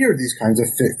really revered these kinds of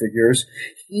figures,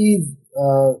 he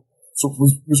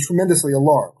was tremendously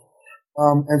alarmed.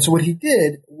 And so what he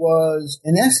did was,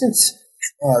 in essence,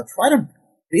 try to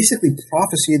basically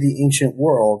prophesy the ancient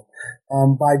world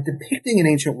by depicting an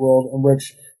ancient world in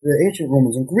which the ancient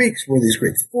Romans and Greeks were these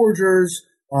great forgers.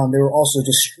 They were also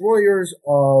destroyers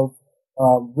of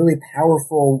really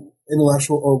powerful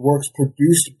intellectual works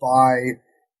produced by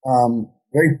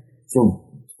very sort of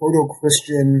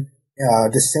proto-Christian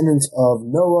descendants of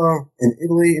Noah in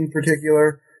Italy in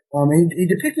particular. He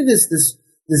depicted this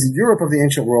Europe of the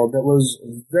ancient world that was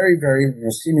very, very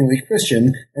seemingly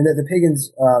Christian, and that the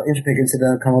ancient pagans had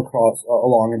then come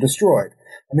along and destroyed.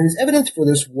 I mean, his evidence for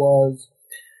this was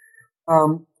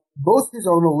both his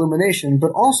own illumination,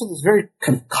 but also this very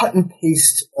kind of cut and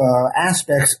paste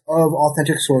aspects of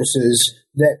authentic sources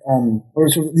that, or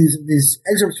sort of these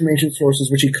excerpts from ancient sources,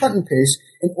 which he cut and paste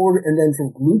in order, and then sort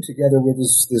of glued together with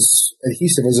this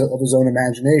adhesive of his own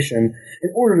imagination,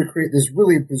 in order to create this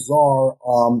really bizarre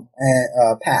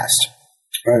past.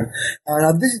 Right?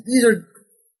 Now, these are,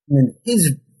 I mean,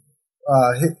 his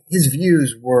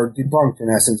views were debunked in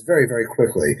essence very, very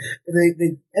quickly. But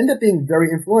they end up being very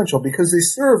influential because they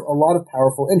serve a lot of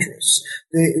powerful interests.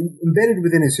 Embedded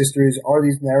within his histories are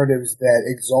these narratives that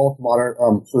exalt modern,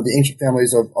 sort of the ancient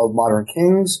families of modern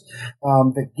kings,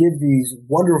 that give these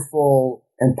wonderful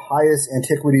and pious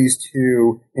antiquities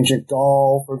to ancient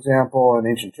Gaul, for example, and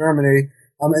ancient Germany.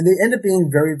 And they end up being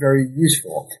very, very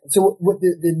useful. So what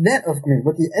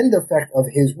the end effect of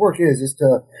his work is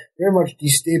to very much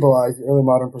destabilize the early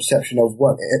modern perception of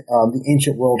what the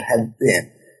ancient world had been,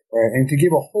 right? And to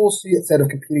give a whole set of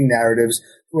competing narratives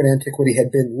to what antiquity had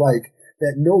been like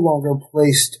that no longer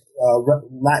placed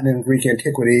Latin and Greek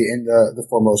antiquity in the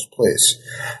foremost place.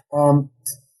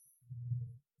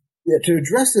 To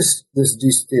address this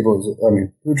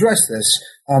destabilization,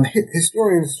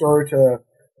 historians started to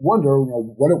wonder,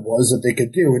 what it was that they could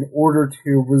do in order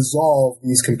to resolve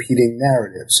these competing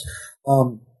narratives.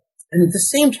 And at the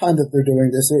same time that they're doing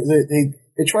this,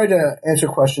 they try to answer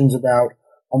questions about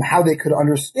how they could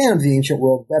understand the ancient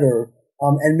world better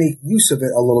and make use of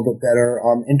it a little bit better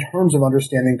in terms of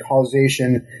understanding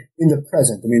causation in the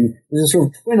present. I mean, there's a sort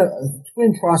of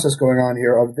twin process going on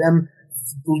here of them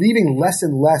believing less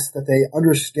and less that they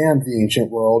understand the ancient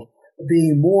world, but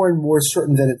being more and more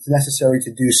certain that it's necessary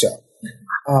to do so.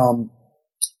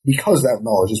 Because that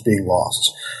knowledge is being lost.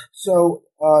 So,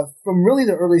 from really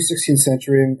the early 16th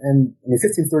century, and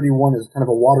 1531 is kind of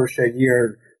a watershed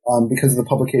year, because of the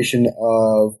publication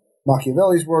of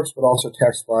Machiavelli's works, but also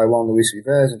texts by Juan Luis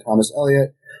Vives and Thomas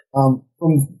Eliot. From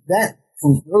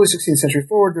early 16th century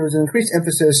forward, there was an increased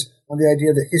emphasis on the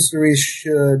idea that histories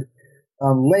should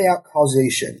lay out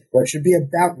causation, right? It should be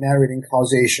about narrating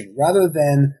causation, rather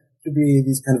than to be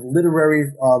these kind of literary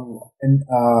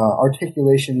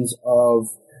articulations of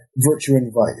virtue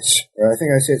and vice. I think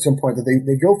I say at some point that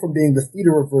they go from being the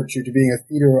theater of virtue to being a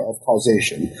theater of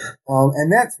causation.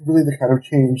 And that's really the kind of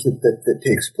change that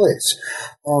takes place.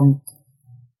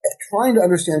 Trying to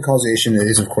understand causation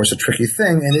is, of course, a tricky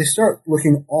thing, and they start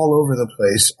looking all over the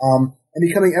place and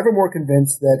becoming ever more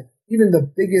convinced that even the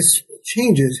biggest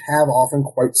changes have often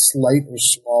quite slight or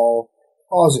small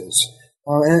causes.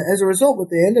 And as a result,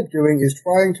 what they end up doing is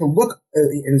trying to look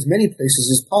in as many places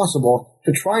as possible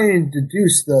to try and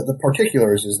deduce the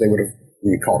particulars, as they would have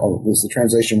called, as the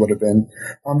translation would have been,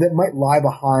 that might lie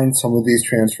behind some of these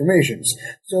transformations.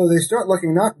 So they start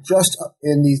looking not just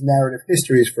in these narrative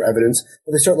histories for evidence,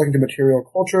 but they start looking to material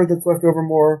culture that's left over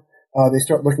more. They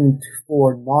start looking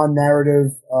for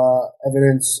non-narrative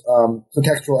evidence, so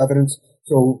textual evidence,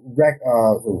 so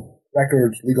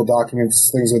records, legal documents,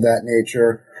 things of that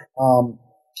nature.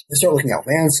 They start looking at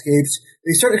landscapes.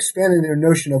 They start expanding their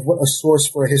notion of what a source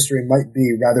for a history might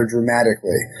be rather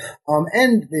dramatically.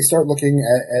 And they start looking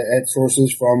at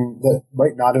sources that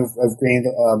might not have gained,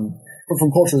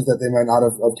 from cultures that they might not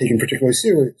have taken particularly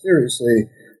seriously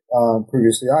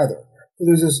previously either. So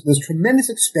there's this tremendous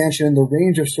expansion in the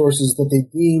range of sources that they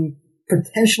deem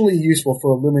potentially useful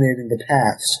for illuminating the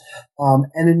past.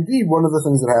 And indeed, one of the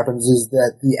things that happens is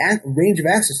that the range of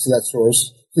access to that source,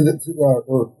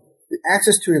 or the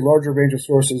access to a larger range of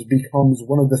sources, becomes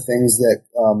one of the things that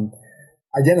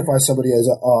identifies somebody as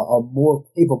a more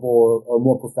capable or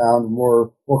more profound,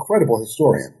 more credible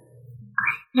historian.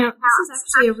 Now, this is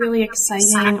actually a really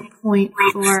exciting point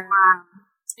for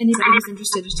anybody who's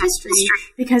interested in history,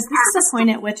 because this is a point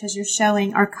at which, as you're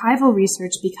showing, archival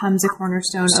research becomes a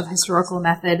cornerstone of historical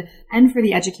method and for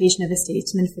the education of a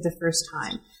statesman for the first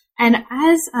time. And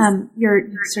as you're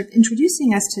sort of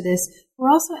introducing us to this, we're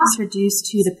also introduced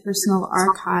to the personal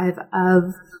archive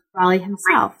of Raleigh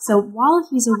himself. So while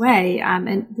he's away, and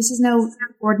this is no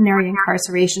ordinary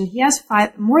incarceration, he has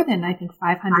more than, I think,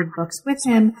 500 books with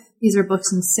him. These are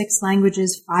books in 6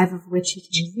 languages, 5 of which he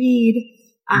can read.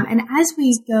 And as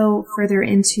we go further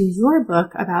into your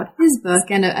book about his book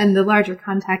and the larger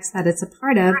context that it's a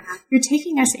part of, you're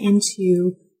taking us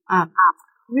into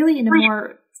really in a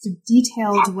more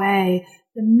detailed way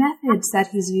the methods that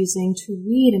he's using to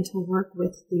read and to work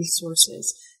with these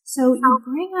sources. So you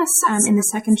bring us in the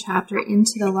second chapter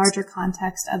into the larger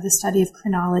context of the study of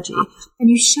chronology, and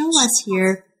you show us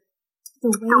here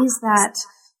the ways that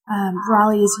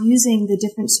Raleigh is using the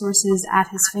different sources at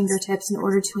his fingertips in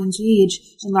order to engage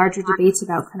in larger debates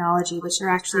about chronology, which are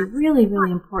actually really,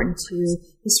 really important to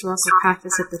historical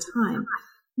practice at the time.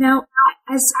 Now,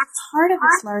 as part of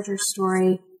this larger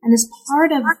story, and as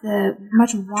part of the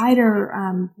much wider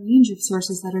range of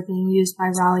sources that are being used by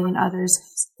Raleigh and others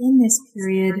in this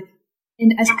period,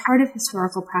 and as part of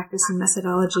historical practice and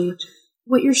methodology,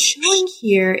 what you're showing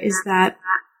here is that,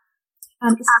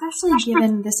 especially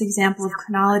given this example of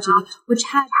chronology, which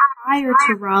had prior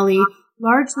to Raleigh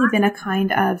largely been a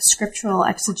kind of scriptural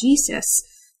exegesis,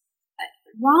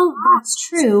 while that's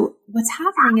true, what's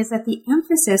happening is that the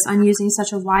emphasis on using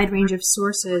such a wide range of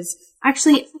sources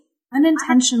actually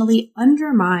unintentionally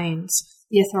undermines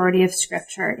the authority of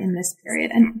Scripture in this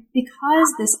period. And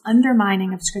because this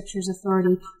undermining of Scripture's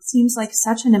authority seems like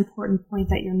such an important point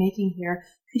that you're making here,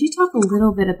 could you talk a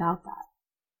little bit about that?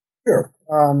 Sure.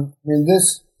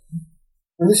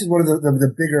 This is one of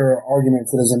the bigger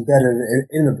arguments that is embedded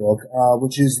in the book,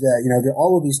 which is that,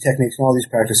 all of these techniques and all these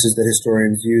practices that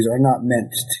historians use are not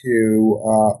meant to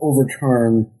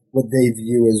overturn what they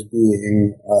view as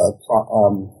being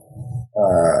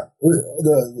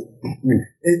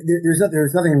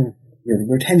there's nothing.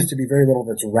 There tends to be very little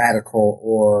that's radical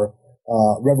or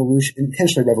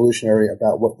intentionally revolutionary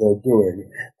about what they're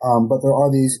doing. But there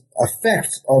are these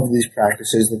effects of these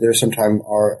practices that they sometimes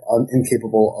are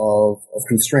incapable of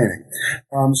constraining.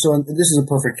 So this is a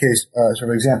perfect case,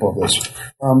 sort of example of this.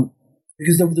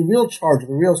 Because the real charge,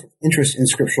 the real interest in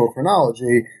scriptural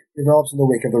chronology develops in the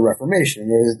wake of the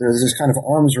Reformation. There's this kind of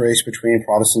arms race between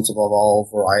Protestants of all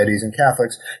varieties and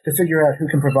Catholics to figure out who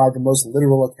can provide the most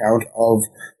literal account of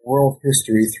world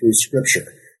history through Scripture.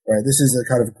 Right? This is a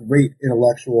kind of great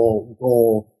intellectual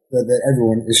goal that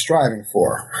everyone is striving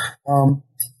for.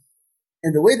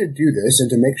 And the way to do this, and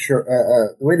to make sure,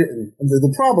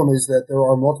 the problem is that there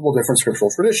are multiple different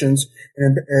scriptural traditions,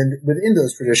 and within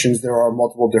those traditions there are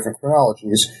multiple different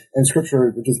chronologies, and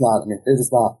Scripture it is not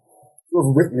sort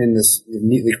of written in this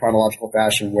neatly chronological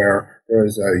fashion where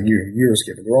there's years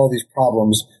given. There are all these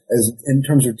problems in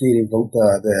terms of dating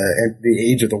the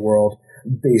age of the world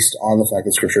based on the fact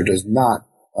that Scripture does not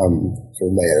sort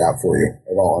of lay it out for you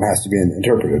at all. It has to be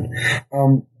interpreted.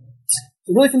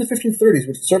 So really from the 1530s,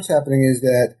 what starts happening is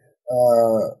that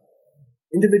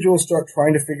individuals start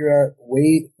trying to figure out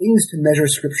things to measure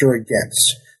Scripture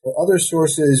against, or other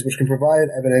sources which can provide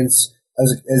evidence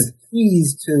as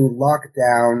keys to lock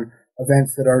down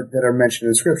events that are mentioned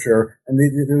in Scripture. And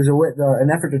there's an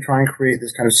effort to try and create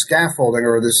this kind of scaffolding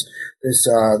or this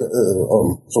sort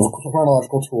of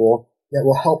chronological tool that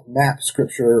will help map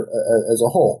Scripture as a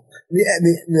whole.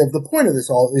 The point of this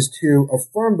all is to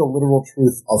affirm the literal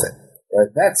truth of it. Right?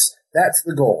 That's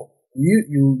the goal.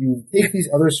 You take these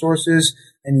other sources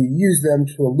and you use them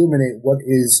to illuminate what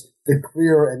is the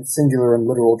clear and singular and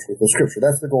literal truth of Scripture.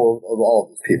 That's the goal of all of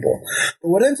these people. But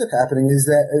what ends up happening is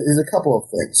a couple of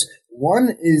things.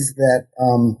 One is that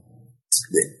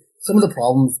some of the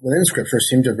problems within Scripture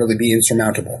seem to really be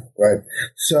insurmountable, right?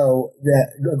 So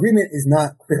the agreement is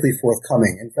not quickly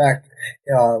forthcoming. In fact,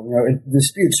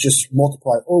 disputes just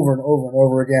multiply over and over and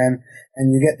over again,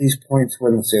 and you get these points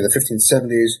when, let's say, the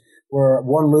 1570s, where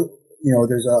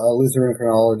there's a Lutheran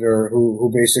chronologer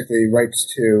who basically writes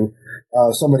to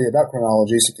somebody about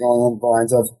chronology, something along the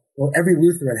lines of, every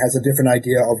Lutheran has a different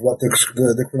idea of what the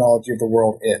chronology of the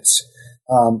world is.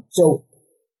 So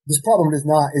this problem is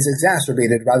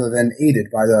exacerbated rather than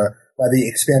aided by the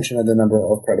expansion of the number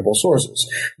of credible sources.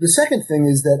 The second thing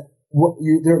is that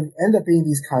there end up being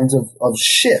these kinds of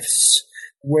shifts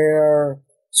where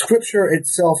Scripture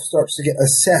itself starts to get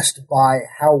assessed by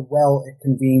how well it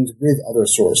convenes with other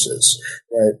sources.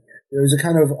 Right? There's a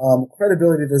kind of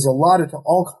credibility that is allotted to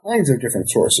all kinds of different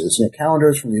sources.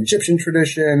 Calendars from the Egyptian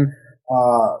tradition,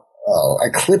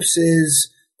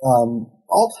 eclipses,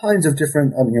 all kinds of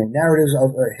different narratives,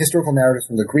 historical narratives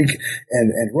from the Greek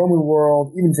and Roman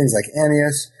world, even things like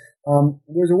Annius.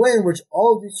 There's a way in which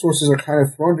all of these sources are kind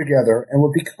of thrown together, and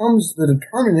what becomes the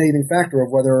determining factor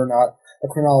of whether or not a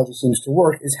chronology seems to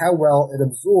work is how well it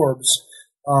absorbs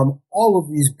all of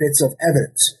these bits of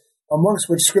evidence, amongst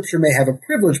which Scripture may have a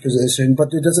privileged position, but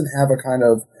it doesn't have a kind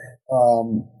of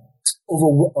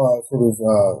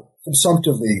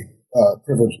subsumptively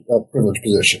privileged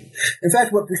position. In fact,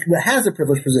 what has a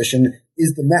privileged position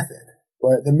is the method,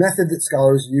 right? The method that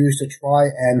scholars use to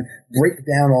try and break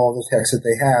down all the texts that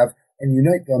they have and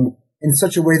unite them in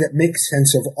such a way that makes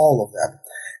sense of all of them.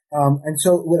 And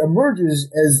so what emerges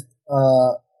as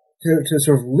to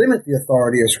sort of limit the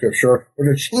authority of Scripture, or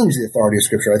to change the authority of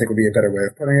Scripture, I think would be a better way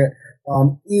of putting it,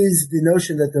 is the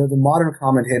notion that the modern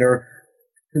commentator,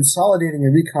 consolidating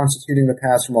and reconstituting the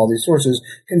past from all these sources,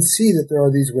 can see that there are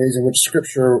these ways in which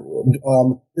Scripture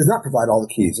does not provide all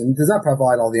the keys and does not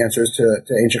provide all the answers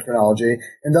to ancient chronology,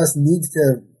 and thus needs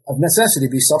to, of necessity,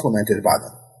 be supplemented by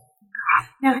them.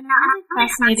 Now, in a really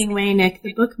fascinating way, Nick,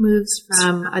 the book moves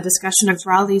from a discussion of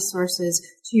Raleigh's sources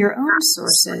to your own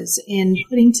sources in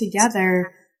putting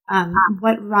together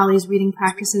what Raleigh's reading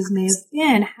practices may have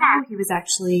been, how he was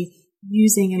actually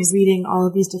using and reading all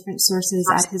of these different sources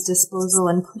at his disposal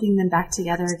and putting them back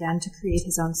together again to create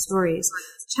his own stories.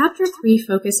 Chapter 3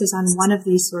 focuses on one of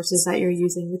these sources that you're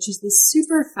using, which is this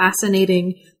super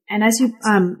fascinating, and as you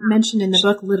mentioned in the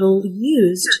book, little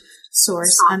used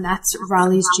source, and that's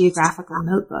Raleigh's Geographical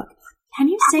Notebook. Can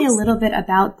you say a little bit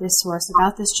about this source,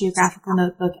 about this geographical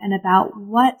notebook, and about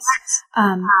what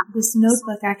this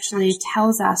notebook actually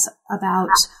tells us about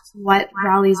what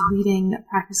Raleigh's reading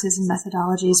practices and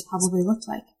methodologies probably looked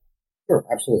like? Sure,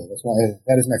 absolutely.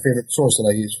 That is my favorite source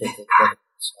that I use for this.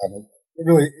 It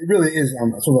really is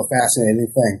sort of a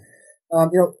fascinating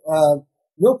thing.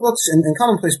 Notebooks and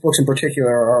commonplace books in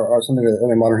particular are something that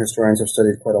early modern historians have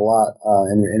studied quite a lot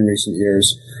in recent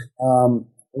years.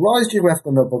 Raleigh's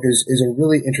Geographical Notebook is a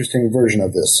really interesting version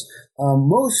of this.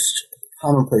 Most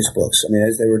commonplace books,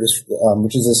 as they were just,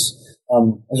 which is this,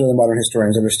 as early modern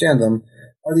historians understand them,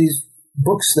 are these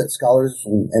books that scholars,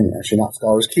 and actually not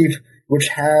scholars, keep, which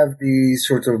have these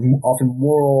sorts of often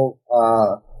moral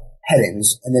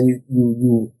headings, and then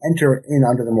you enter in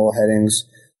under the moral headings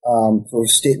sort of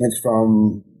statements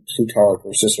from Plutarch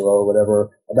or Cicero or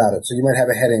whatever about it. So you might have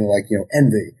a heading like,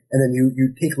 envy, and then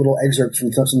you take little excerpts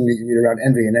from something that you read around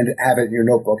envy and then have it in your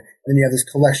notebook. And then you have this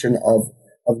collection of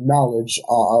knowledge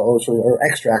or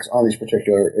extracts on these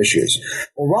particular issues.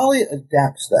 Well, Raleigh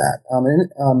adapts that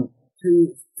to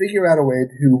figure out a way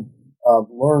to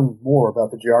learn more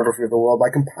about the geography of the world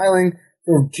by compiling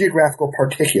sort of geographical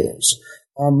particulars.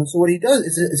 So what he does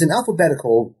is it's got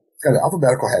alphabetical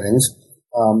headings.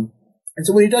 And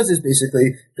so what he does is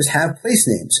basically just have place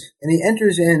names, and he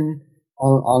enters in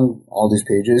on all these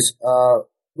pages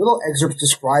little excerpts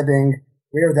describing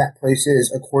where that place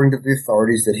is according to the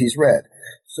authorities that he's read.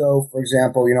 So, for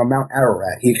example, Mount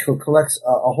Ararat. He collects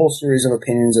a whole series of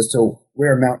opinions as to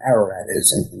where Mount Ararat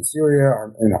is in Syria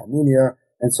or in Armenia,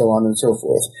 and so on and so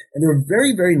forth. And they're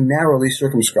very, very narrowly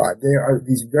circumscribed. They are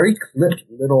these very clipped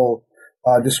little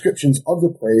descriptions of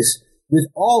the place, with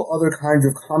all other kinds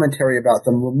of commentary about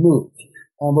them removed.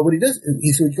 But what he does,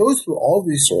 he goes through all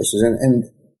these sources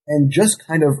and just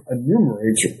kind of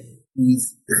enumerates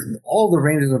all the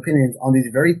ranges of opinions on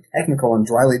these very technical and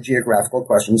dryly geographical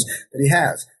questions that he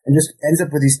has, and just ends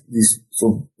up with these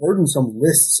sort of burdensome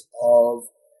lists of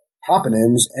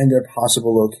toponyms and their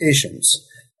possible locations.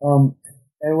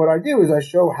 And what I do is I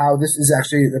show how this is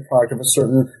actually the product of a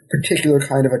certain particular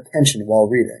kind of attention while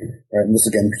reading. Right? And this,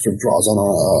 again, sort of draws on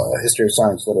a history of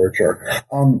science literature.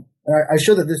 And I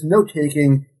show that this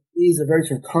note-taking is a very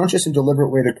sort of conscious and deliberate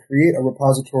way to create a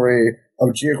repository of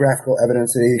geographical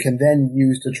evidence that he can then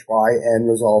use to try and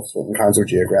resolve certain kinds of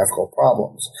geographical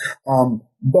problems.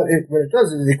 But what it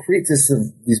does is it creates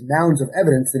these mounds of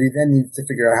evidence that he then needs to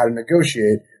figure out how to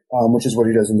negotiate, which is what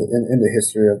he does in the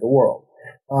history of the world.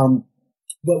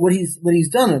 But what he's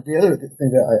done, the other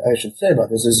thing that I should say about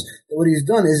this is that what he's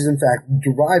done is in fact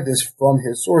derive this from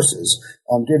his sources.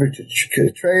 David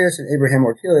Chytraeus and Abraham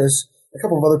Ortelius, a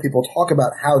couple of other people, talk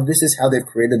about how this is how they've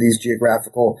created these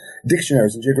geographical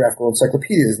dictionaries and geographical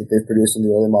encyclopedias that they've produced in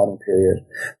the early modern period.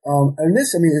 And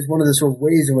this, is one of the sort of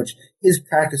ways in which his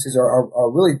practices are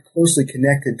really closely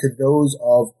connected to those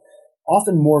of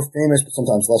often more famous, but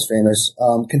sometimes less famous,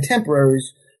 contemporary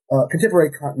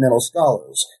continental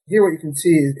scholars. Here what you can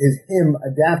see is him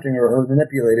adapting or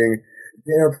manipulating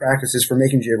their practices for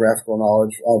making geographical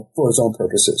knowledge for his own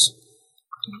purposes.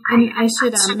 And I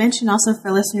should mention also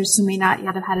for listeners who may not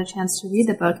yet have had a chance to read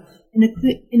the book,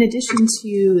 in addition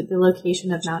to the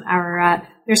location of Mount Ararat,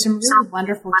 there's some really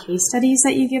wonderful case studies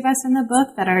that you give us in the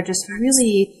book that are just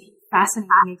really fascinating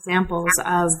examples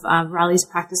of Raleigh's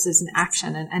practices in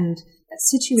action and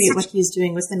situate what he's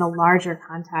doing within a larger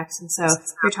context. And so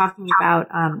you're talking about,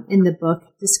 in the book,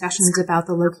 discussions about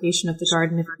the location of the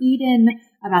Garden of Eden,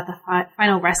 about the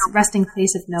final resting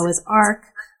place of Noah's Ark.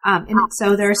 And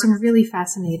so there are some really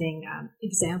fascinating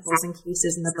examples and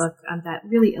cases in the book that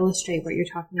really illustrate what you're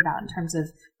talking about in terms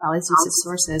of Raleigh's use of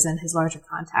sources and his larger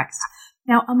context.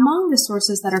 Now, among the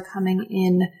sources that are coming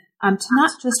in to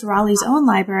not just Raleigh's own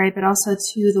library, but also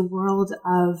to the world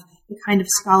of the kind of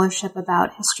scholarship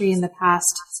about history in the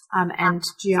past and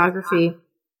geography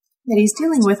that he's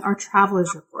dealing with are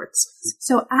travelers' reports.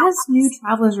 So as new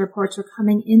travelers' reports are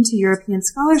coming into European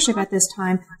scholarship at this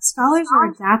time, scholars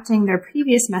are adapting their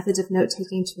previous methods of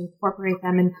note-taking to incorporate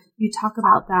them, and you talk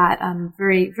about that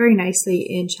very, very nicely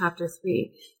in Chapter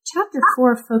 3. Chapter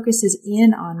 4 focuses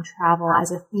in on travel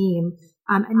as a theme,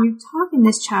 And you talk in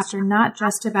this chapter not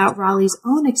just about Raleigh's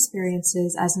own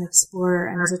experiences as an explorer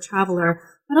and as a traveler,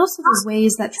 but also the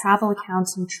ways that travel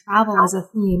accounts and travel as a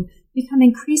theme become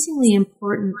increasingly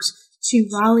important to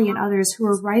Raleigh and others who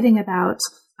are writing about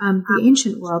the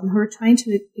ancient world and who are trying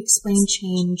to explain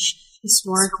change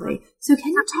historically. So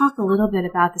can you talk a little bit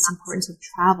about this importance of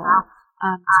travel,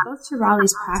 both to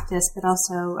Raleigh's practice, but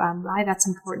also why that's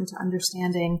important to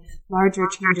understanding larger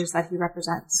changes that he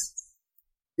represents?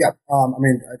 Yeah,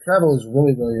 travel is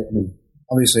really,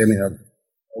 obviously, a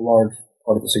large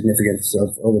part of the significance of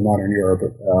early modern Europe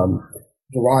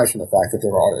derives from the fact that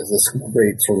there is this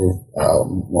great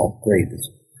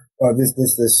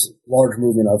this large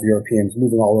movement of Europeans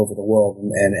moving all over the world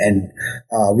and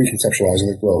reconceptualizing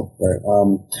the globe, right?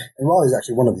 And Raleigh is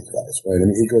actually one of these guys, right?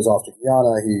 He goes off to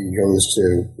Guyana, he goes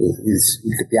to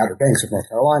the Outer Banks of North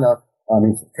Carolina,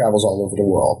 he travels all over the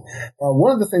world. One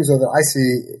of the things, though, that I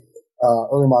see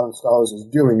early modern scholars is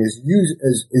doing is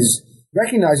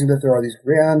recognizing that there are these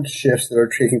grand shifts that are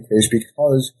taking place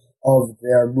because of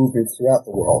their movement throughout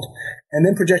the world, and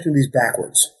then projecting these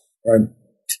backwards, right?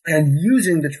 And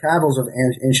using the travels of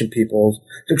ancient peoples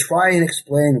to try and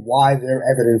explain why their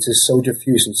evidence is so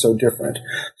diffuse and so different.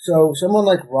 So someone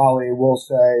like Raleigh will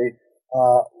say,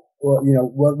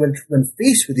 when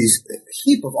faced with these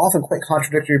heap of often quite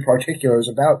contradictory particulars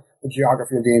about the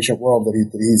geography of the ancient world that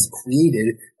he's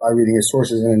created by reading his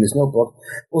sources and in his notebook,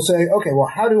 will say, okay, well,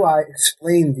 how do I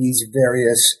explain these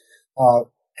various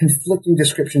conflicting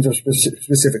descriptions of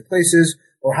specific places,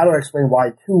 or how do I explain why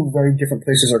two very different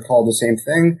places are called the same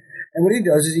thing? And what he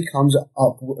does is he comes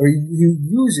up, or he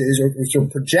uses, or sort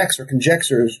of projects or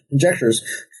conjectures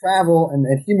travel and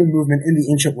human movement in the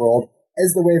ancient world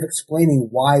as the way of explaining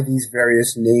why these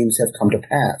various names have come to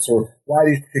pass, or why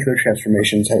these particular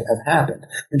transformations have happened.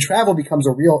 And travel becomes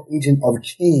a real agent of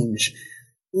change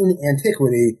in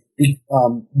antiquity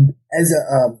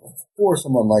for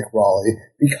someone like Raleigh,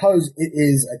 because it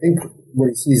is, I think, what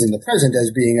he sees in the present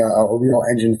as being a real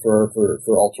engine for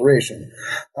alteration.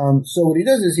 So what he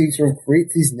does is he sort of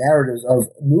creates these narratives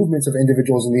of movements of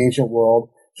individuals in the ancient world,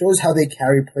 shows how they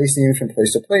carry place names from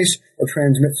place to place, or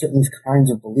transmit certain kinds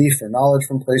of belief or knowledge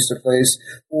from place to place,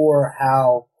 or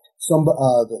how some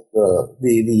sort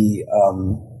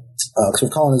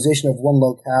of colonization of one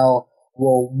locale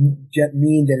will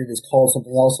mean that it is called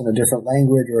something else in a different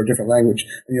language, or a different language.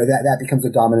 That becomes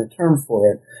a dominant term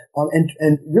for it.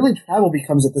 And really travel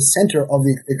becomes at the center of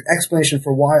the explanation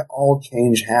for why all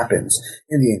change happens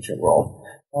in the ancient world.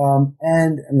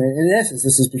 In essence,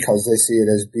 this is because they see it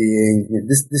as being,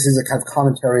 this is a kind of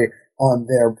commentary on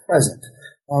their present.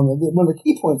 One of the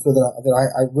key points that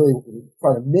I really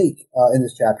try to make in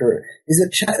this chapter is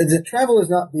that travel is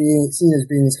not being seen as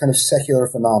being this kind of secular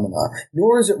phenomena,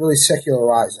 nor is it really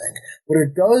secularizing. What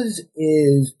it does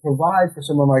is provide for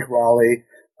someone like Raleigh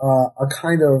a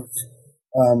kind of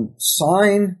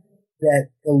sign that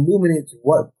illuminates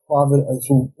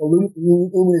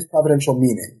illuminates providential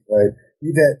meaning, right?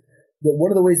 That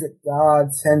one of the ways that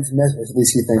God sends messages, at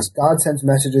least he thinks, God sends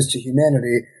messages to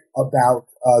humanity about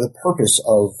the purpose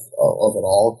of it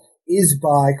all, is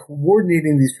by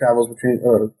coordinating these travels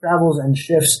and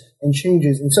shifts and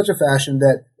changes in such a fashion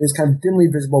that it's kind of dimly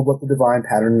visible what the divine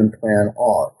pattern and plan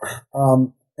are.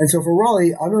 And so for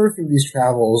Raleigh, unearthing these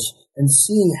travels and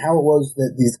seeing how it was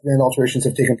that these grand alterations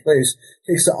have taken place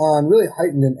takes on really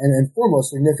heightened and foremost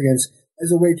significance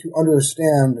as a way to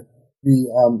understand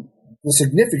the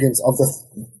significance of the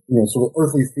sort of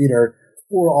earthly theater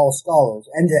for all scholars,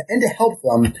 and to help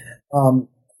them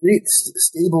create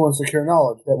stable and secure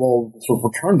knowledge that will sort of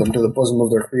return them to the bosom of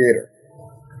their creator.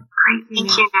 Thank you.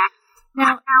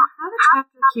 Now, you have a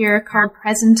chapter here called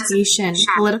Presentation,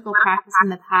 Political Practice in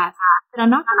the Past, that I'm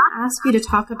not going to ask you to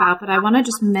talk about, but I want to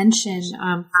just mention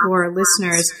for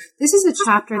listeners, this is a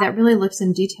chapter that really looks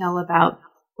in detail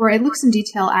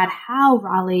at how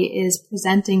Raleigh is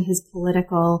presenting his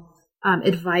political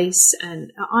advice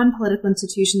and on political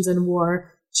institutions and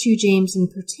war to James in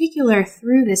particular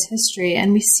through this history.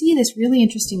 And we see this really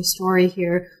interesting story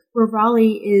here where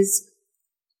Raleigh is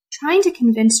trying to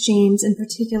convince James in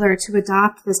particular to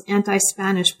adopt this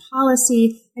anti-Spanish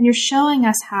policy. And you're showing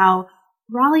us how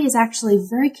Raleigh is actually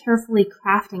very carefully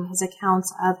crafting his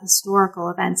accounts of historical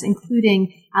events,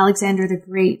 including Alexander the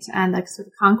Great and the sort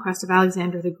of conquest of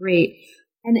Alexander the Great.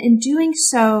 And in doing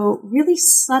so, really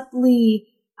subtly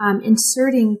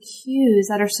inserting cues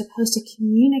that are supposed to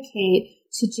communicate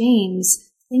to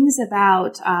James things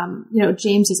about,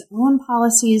 James's own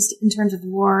policies in terms of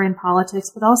war and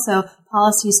politics, but also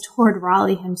policies toward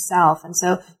Raleigh himself. And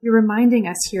so you're reminding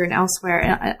us here and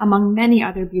elsewhere, among many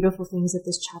other beautiful things that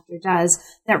this chapter does,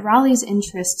 that Raleigh's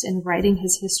interests in writing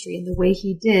his history in the way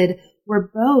he did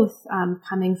were both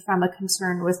coming from a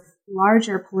concern with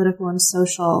larger political and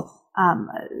social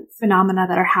phenomena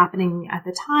that are happening at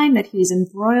the time that he's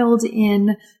embroiled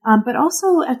in, but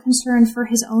also a concern for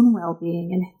his own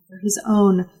well-being and for his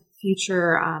own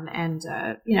future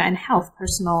and health,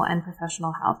 personal and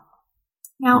professional health.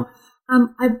 Now,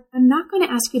 I'm not going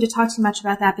to ask you to talk too much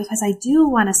about that because I do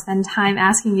want to spend time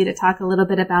asking you to talk a little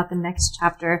bit about the next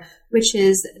chapter, which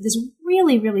is this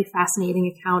really, really fascinating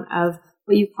account of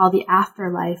what you call the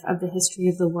afterlife of the history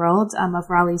of the world, of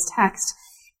Raleigh's text.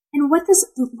 And one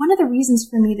of the reasons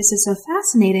for me this is so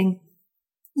fascinating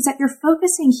is that you're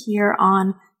focusing here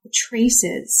on the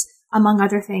traces, among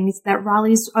other things, that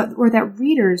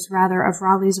readers of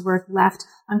Raleigh's work left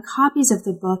on copies of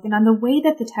the book and on the way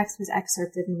that the text was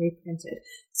excerpted and reprinted.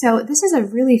 So this is a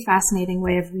really fascinating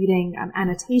way of reading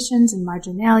annotations and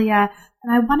marginalia,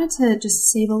 and I wanted to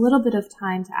just save a little bit of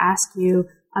time to ask you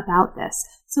about this.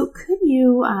 So could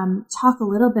you talk a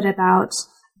little bit about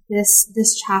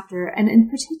this chapter, and in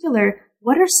particular,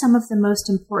 what are some of the most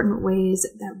important ways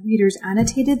that readers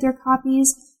annotated their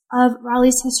copies of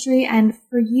Raleigh's history? And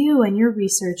for you and your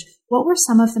research, what were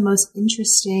some of the most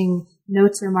interesting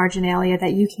notes or marginalia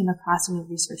that you came across in your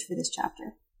research for this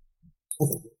chapter?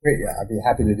 Great, yeah, I'd be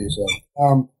happy to do so.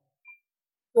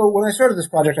 So when I started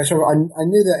this project, I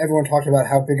knew that everyone talked about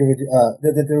how big of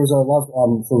that there was a lot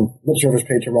of lip service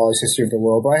paid to Raleigh's history of the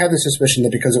world, but I had the suspicion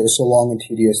that because it was so long and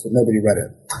tedious that nobody read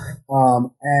it.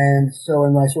 And so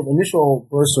in my sort of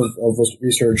initial burst of this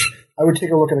research, I would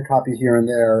take a look at a copy here and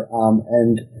there,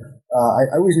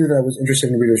 I always knew that I was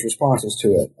interested in readers' responses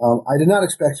to it. I did not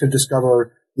expect to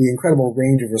discover the incredible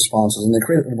range of responses and the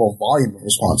incredible volume of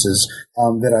responses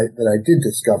that I did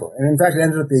discover. And in fact, it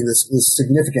ended up being this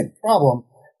significant problem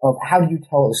of how do you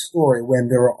tell a story when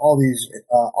there are all these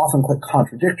often quite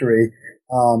contradictory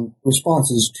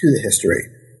responses to the history.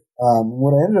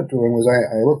 What I ended up doing was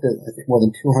I looked at, I think, more than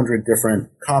 200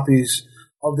 different copies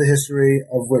of the history,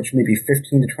 of which maybe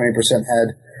 15 to 20%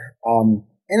 had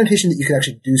annotation that you could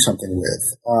actually do something with.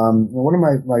 One of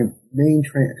my main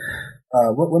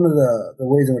one of the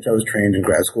ways in which I was trained in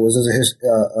grad school was as a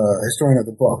historian of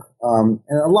the book, and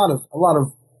a lot of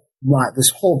this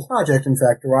whole project, in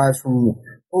fact, derives from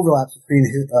overlaps between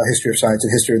history of science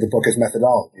and history of the book as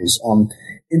methodologies.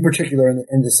 In particular,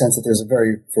 in the sense that there's a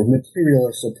very sort of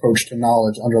materialist approach to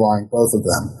knowledge underlying both of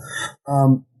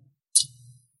them.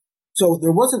 So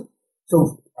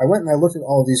I went and I looked at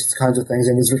all of these kinds of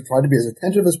things and tried to be as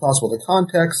attentive as possible to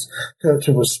context,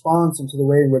 to response, and to the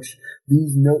way in which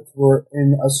these notes were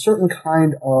in a certain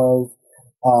kind of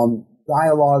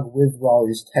dialogue with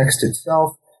Raleigh's text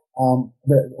itself.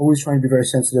 But always trying to be very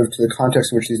sensitive to the context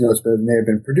in which these notes may have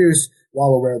been produced,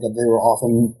 while aware that they were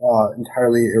often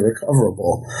entirely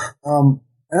irrecoverable.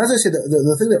 And as I said,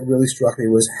 the thing that really struck me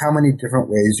was how many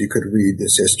different ways you could read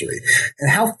this history,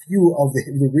 and how few of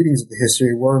the readings of the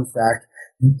history were, in fact,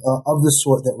 of the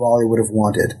sort that Raleigh would have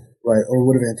wanted, right, or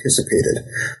would have anticipated.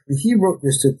 He wrote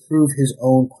this to prove his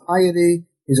own piety,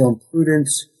 his own prudence,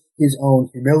 his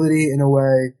own humility in a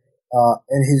way,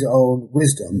 and his own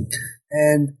wisdom.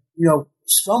 And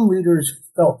some readers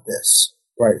felt this,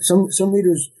 right? Some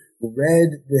readers read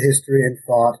the history and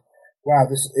thought, wow,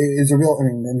 this is a real,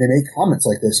 and they made comments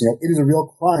like this, it is a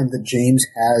real crime that James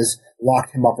has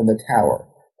locked him up in the tower.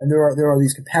 And there are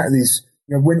these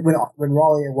when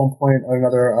Raleigh at one point or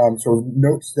another, sort of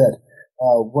notes that,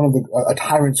 one of a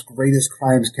tyrant's greatest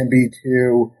crimes can be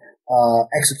to,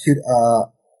 execute,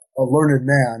 a learned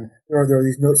man. There are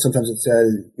these notes sometimes that says,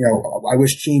 I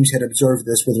wish James had observed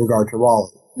this with regard to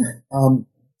Raleigh.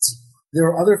 There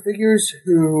are other figures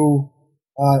who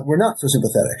were not so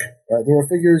sympathetic. Right? There are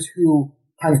figures who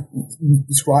kind of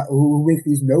who make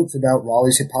these notes about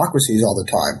Raleigh's hypocrisies all the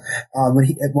time. When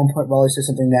at one point Raleigh says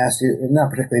something nasty,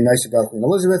 not particularly nice about Queen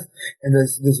Elizabeth, and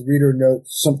this reader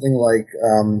notes something like,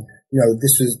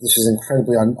 this is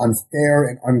incredibly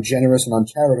unfair and ungenerous and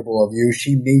uncharitable of you.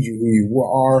 She made you who you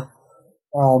are.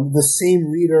 The same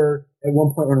reader at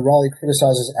one point when Raleigh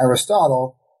criticizes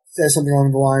Aristotle says something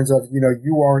along the lines of,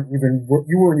 you weren't even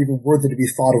worthy to be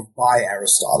thought of by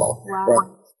Aristotle. Wow.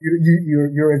 Right?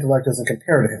 Your intellect doesn't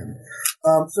compare to him.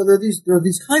 So there are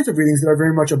these kinds of readings that are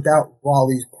very much about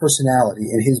Raleigh's personality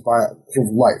and his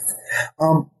life.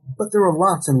 But there are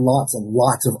lots and lots and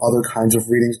lots of other kinds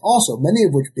of readings also, many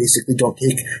of which basically don't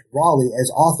take Raleigh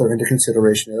as author into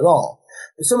consideration at all.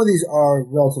 And some of these are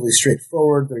relatively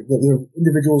straightforward. They're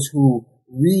individuals who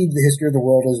read the history of the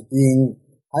world as being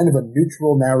kind of a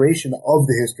neutral narration of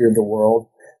the history of the world,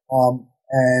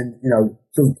 and,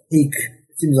 sort of take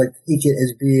it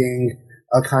as being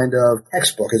a kind of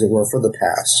textbook, as it were, for the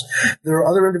past. There are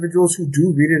other individuals who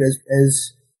do read it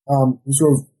as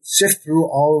sort of sift through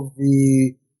all of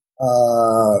the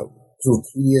sort of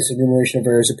tedious enumeration of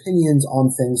various opinions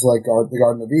on things like the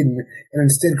Garden of Eden, and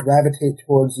instead gravitate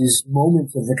towards these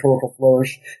moments of rhetorical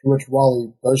flourish in which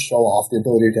Raleigh does show off the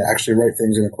ability to actually write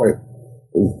things in a quite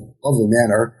lovely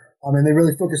manner. And they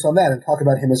really focus on that and talk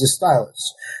about him as a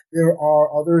stylist. There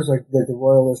are others, like the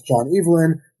royalist John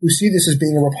Evelyn, who see this as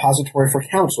being a repository for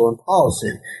counsel and policy,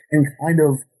 and kind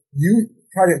of you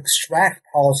try to extract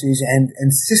policies and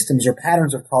systems or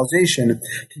patterns of causation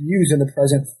to use in the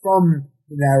present from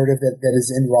the narrative that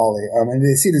is in Raleigh. And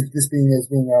they see this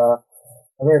being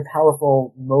a very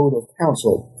powerful mode of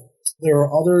counsel. There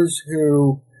are others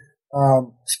who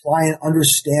try and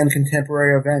understand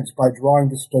contemporary events by drawing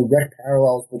this direct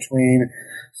parallels between,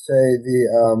 say,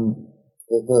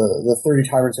 the 30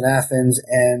 tyrants in Athens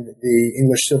and the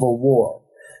English Civil War.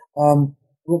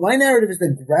 Well, my narrative is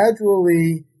that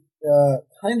gradually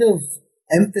kind of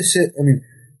emphasis,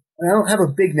 I don't have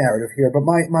a big narrative here, but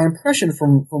my impression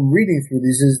from reading through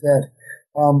these is that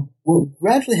what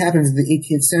gradually happens in the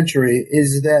 18th century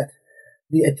is that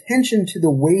the attention to the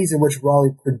ways in which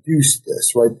Raleigh produced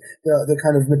this, right? The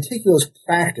kind of meticulous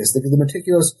practice, the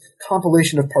meticulous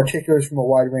compilation of particulars from a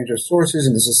wide range of sources,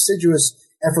 and this assiduous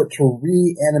effort to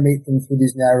reanimate them through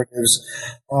these narratives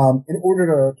in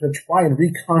order to try and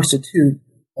reconstitute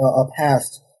a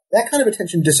past, that kind of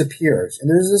attention disappears. And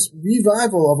there's this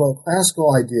revival of a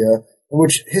classical idea in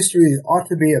which history ought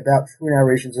to be about true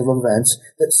narrations of events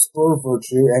that spur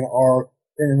virtue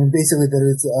and basically that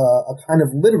it's a kind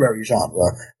of literary genre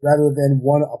rather than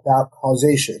one about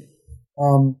causation.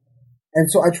 And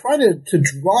so I try to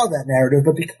draw that narrative,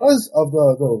 but because of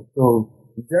the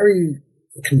very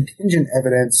contingent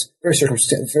evidence,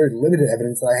 very limited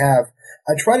evidence that I have,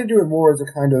 I try to do it more as a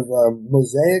kind of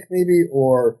mosaic maybe,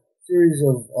 or series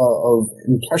of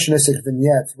impressionistic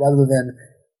vignettes rather than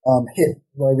hit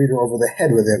the reader over the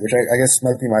head with it, which I guess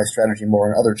might be my strategy more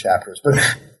in other chapters. But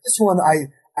this one,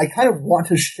 I kind of want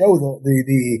to show both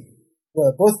the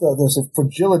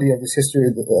fragility of this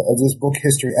history, of this book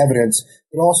history evidence,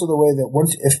 but also the way that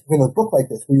in a book like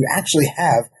this, where you actually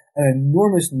have an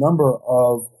enormous number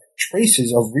of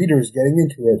traces of readers getting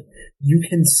into it, you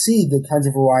can see the kinds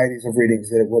of varieties of readings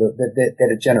that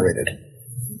it generated.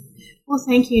 Well,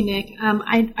 thank you, Nick.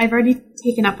 I've already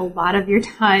taken up a lot of your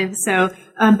time, so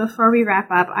before we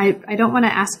wrap up, I don't want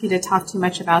to ask you to talk too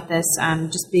much about this,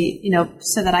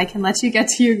 so that I can let you get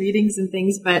to your readings and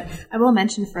things. But I will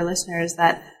mention for listeners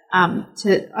that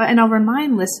and I'll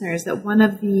remind listeners that one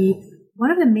of the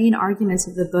main arguments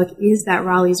of the book is that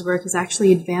Raleigh's work is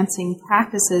actually advancing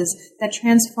practices that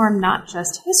transform not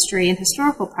just history and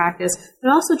historical practice,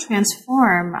 but also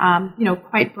transform,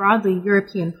 quite broadly,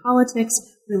 European politics,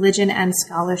 religion, and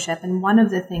scholarship. And one of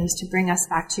the things, to bring us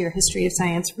back to your history of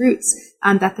science roots,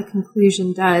 that the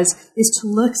conclusion does is to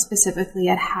look specifically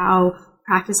at how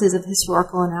practices of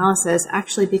historical analysis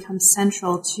actually become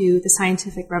central to the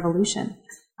scientific revolution.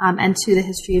 And to the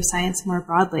history of science more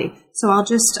broadly. So I'll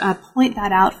just point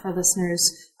that out for listeners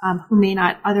who may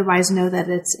not otherwise know that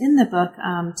it's in the book,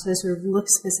 to sort of look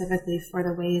specifically for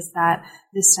the ways that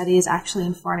this study is actually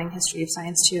informing history of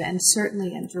science too, and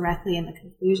certainly and directly in the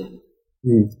conclusion.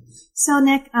 So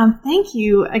Nick, thank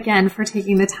you again for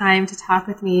taking the time to talk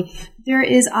with me. There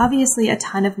is obviously a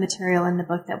ton of material in the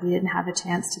book that we didn't have a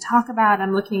chance to talk about.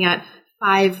 I'm looking at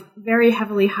 5 very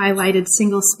heavily highlighted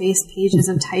single-spaced pages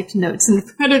of typed notes in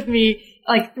front of me,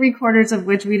 like 3/4 of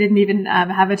which we didn't even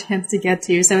have a chance to get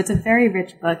to. So it's a very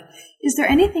rich book. Is there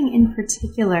anything in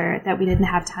particular that we didn't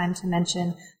have time to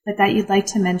mention, but that you'd like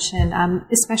to mention,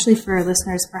 especially for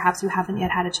listeners perhaps who haven't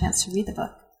yet had a chance to read the book?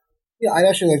 Yeah, I'd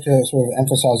actually like to sort of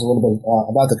emphasize a little bit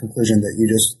about the conclusion that you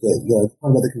just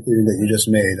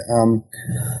made.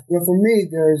 For me,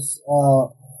 there's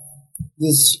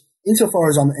this. Insofar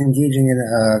as I'm engaging in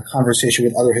a conversation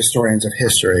with other historians of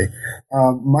history,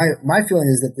 my feeling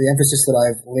is that the emphasis that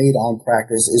I've laid on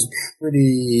practice is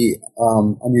pretty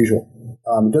unusual.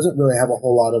 It doesn't really have a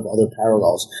whole lot of other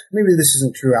parallels. Maybe this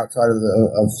isn't true outside of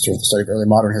sort of the study of early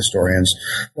modern historians,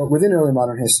 but within early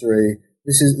modern history,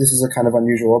 this is a kind of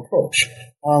unusual approach.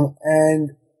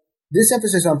 And this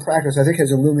emphasis on practice, I think,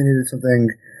 has illuminated something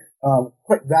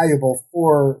quite valuable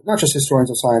for not just historians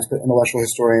of science, but intellectual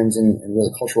historians and really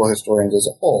cultural historians as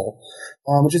a whole,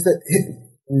 which is that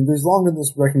there's long been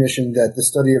this recognition that the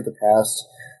study of the past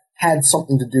had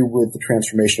something to do with the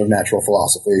transformation of natural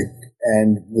philosophy,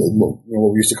 and what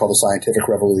we used to call the scientific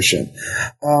revolution.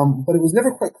 But it was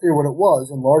never quite clear what it was,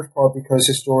 in large part because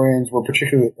historians of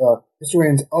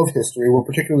history were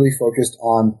particularly focused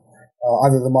on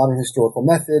either the modern historical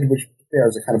method, which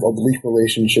bears a kind of oblique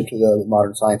relationship to the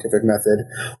modern scientific method,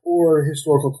 or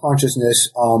historical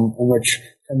consciousness, in which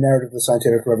a narrative of the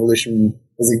scientific revolution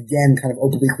was again kind of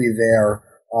obliquely there,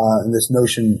 in this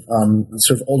notion,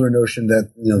 sort of older notion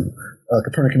that,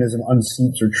 Copernicanism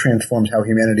unseats or transforms how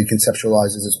humanity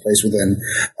conceptualizes its place within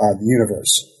the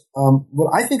universe.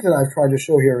 What I think that I've tried to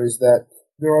show here is that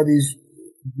there are these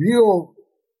real,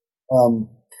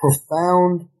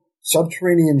 profound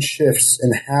subterranean shifts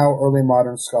in how early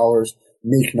modern scholars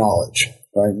make knowledge.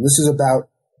 Right? And this is about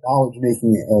knowledge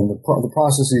making, the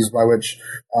processes by which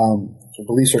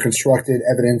beliefs are constructed,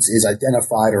 evidence is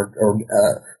identified or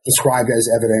described as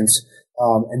evidence,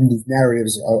 and these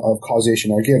narratives of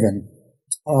causation are given.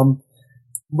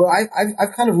 But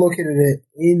I've kind of located it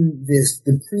in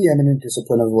the preeminent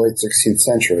discipline of the late 16th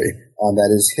century,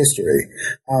 that is history,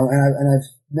 and I've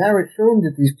shown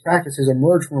that these practices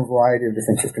emerge from a variety of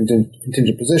different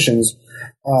contingent positions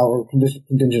or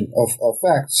contingent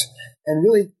effects, and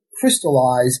really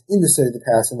crystallize in the study of the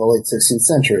past in the late 16th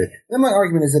century. And my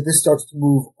argument is that this starts to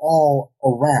move all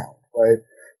around, right,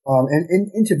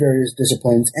 and into various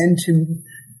disciplines, and to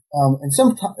in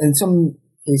some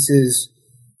cases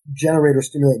generate or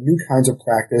stimulate new kinds of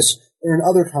practice, or in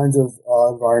other kinds of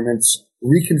environments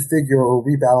reconfigure or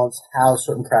rebalance how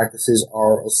certain practices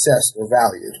are assessed or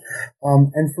valued.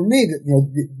 And for me,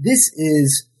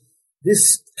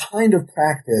 this kind of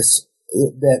practice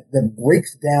that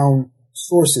breaks down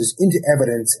sources into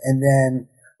evidence and then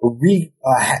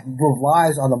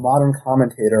relies on the modern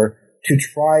commentator to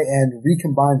try and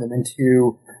recombine them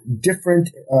into different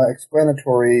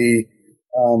explanatory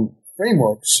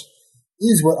frameworks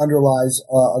is what underlies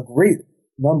a great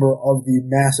number of the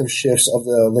massive shifts of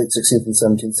the late 16th and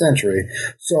 17th century.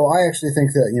 So I actually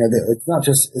think that, that it's not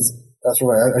just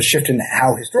sort of a shift in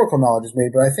how historical knowledge is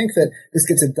made, but I think that this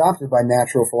gets adopted by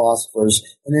natural philosophers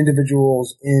and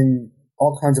individuals in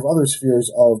all kinds of other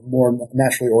spheres of more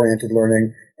naturally oriented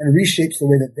learning, and reshapes the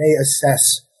way that they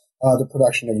assess the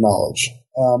production of knowledge.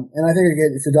 And I think, again,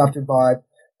 it's adopted by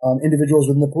individuals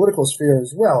within the political sphere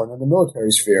as well, and in the military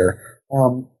sphere,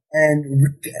 and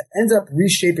ends up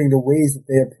reshaping the ways that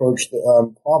they approach the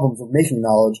problems of making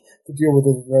knowledge to deal with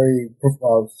the very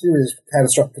serious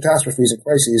catastrophes and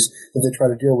crises that they try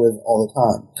to deal with all the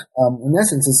time. In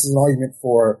essence, this is an argument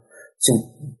for some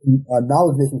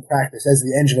knowledge-making practice as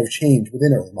the engine of change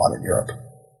within early modern Europe.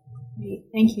 Great.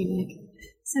 Thank you, Nick.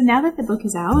 So now that the book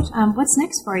is out, what's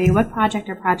next for you? What project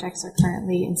or projects are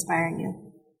currently inspiring you?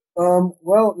 I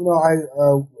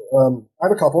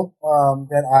have a couple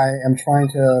that I am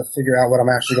trying to figure out what I'm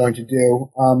actually going to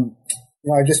do.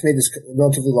 I just made this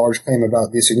relatively large claim about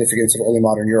the significance of early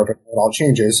modern Europe and how it all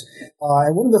changes.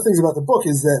 And one of the things about the book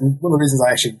is that, and one of the reasons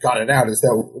I actually got it out is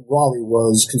that Raleigh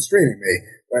was constraining me.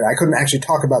 Right? I couldn't actually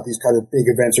talk about these kind of big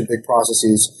events or big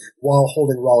processes while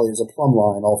holding Raleigh as a plumb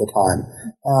line all the time.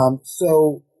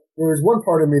 So there is one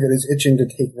part of me that is itching to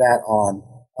take that on,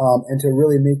 and to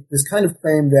really make this kind of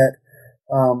claim that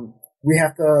we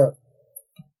have to,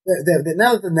 that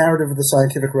now that the narrative of the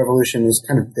scientific revolution is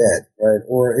kind of dead, right,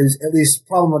 or is at least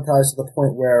problematized to the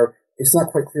point where it's not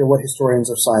quite clear what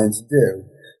historians of science do,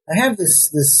 I have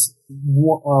this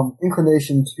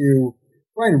inclination to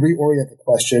try and reorient the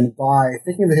question by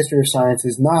thinking of the history of science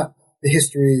as not the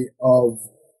history of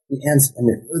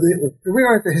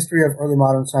reorient the history of early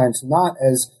modern science not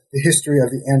as the history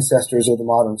of the ancestors of the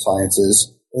modern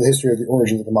sciences, or the history of the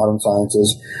origins of the modern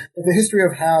sciences, but the history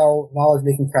of how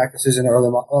knowledge-making practices in or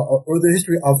the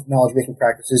history of knowledge-making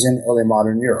practices in early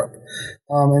modern Europe.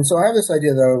 And so I have this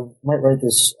idea that I might write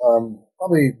this,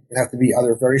 probably would have to be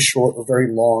either a very short or very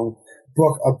long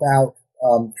book about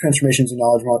transformations in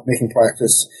knowledge-making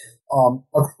practice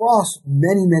across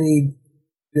many, many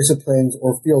disciplines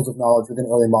or fields of knowledge within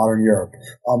early modern Europe,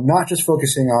 not just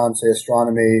focusing on, say,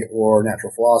 astronomy or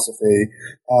natural philosophy,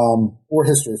 or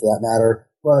history for that matter,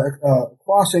 but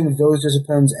crossing those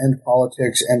disciplines and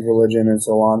politics and religion and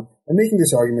so on, and making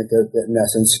this argument that in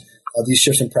essence, these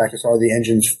shifts in practice are the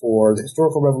engines for the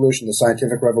historical revolution, the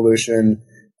scientific revolution,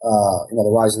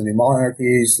 the rise of the new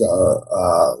monarchies,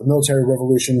 the military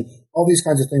revolution, all these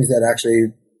kinds of things that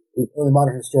actually early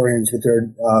modern historians with their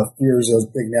fears of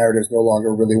big narratives no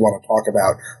longer really want to talk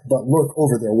about, but look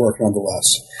over their work nonetheless.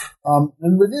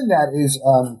 And within that is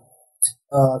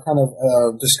kind of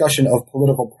a discussion of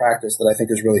political practice that I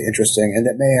think is really interesting and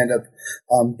that may end up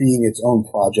being its own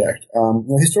project.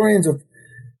 Historians of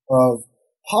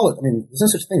there's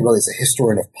no such thing really as a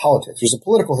historian of politics. There's a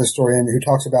political historian who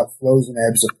talks about flows and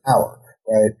ebbs of power,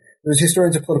 right? There's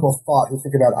historians of political thought who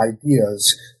think about ideas.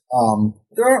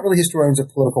 There aren't really historians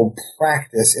of political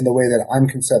practice in the way that I'm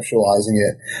conceptualizing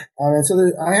it. And so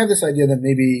I have this idea that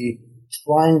maybe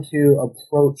trying to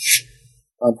approach,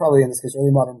 probably in this case,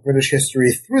 early modern British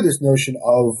history through this notion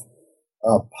of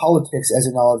politics as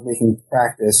a knowledge-making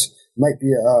practice might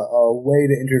be a way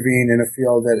to intervene in a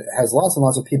field that has lots and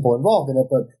lots of people involved in it,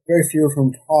 but very few of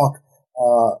whom talk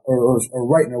or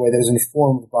write in a way that is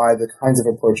informed by the kinds of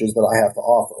approaches that I have to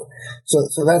offer.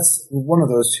 So that's one of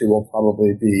those two will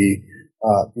probably be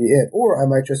it. Or I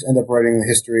might just end up writing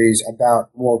histories about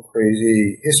more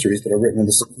crazy histories that are written in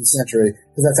the 16th century,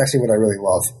 because that's actually what I really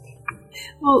love.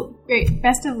 Well, great.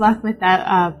 Best of luck with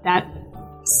that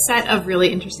set of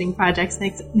really interesting projects,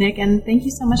 Nick, and thank you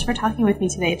so much for talking with me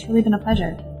today. It's really been a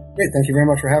pleasure. Great. Thank you very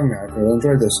much for having me. I really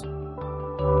enjoyed this.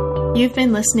 You've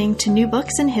been listening to New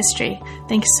Books in History.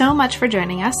 Thanks so much for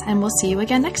joining us, and we'll see you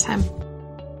again next time.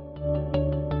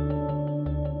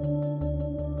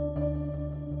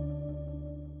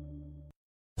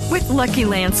 With Lucky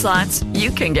Land Slots,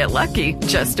 you can get lucky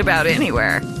just about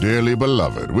anywhere. Dearly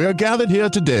beloved, we are gathered here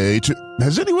today to...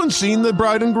 Has anyone seen the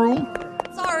bride and groom?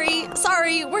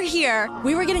 Sorry, we're here.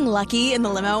 We were getting lucky in the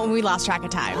limo and we lost track of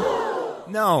time.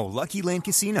 No, Lucky Land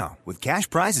Casino, with cash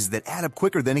prizes that add up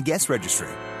quicker than a guest registry.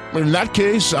 In that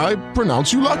case, I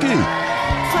pronounce you lucky.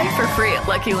 Play for free at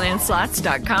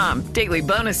LuckyLandSlots.com. Daily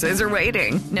bonuses are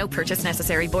waiting. No purchase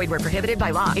necessary. Void where prohibited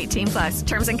by law. 18+.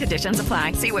 Terms and conditions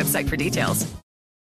apply. See website for details.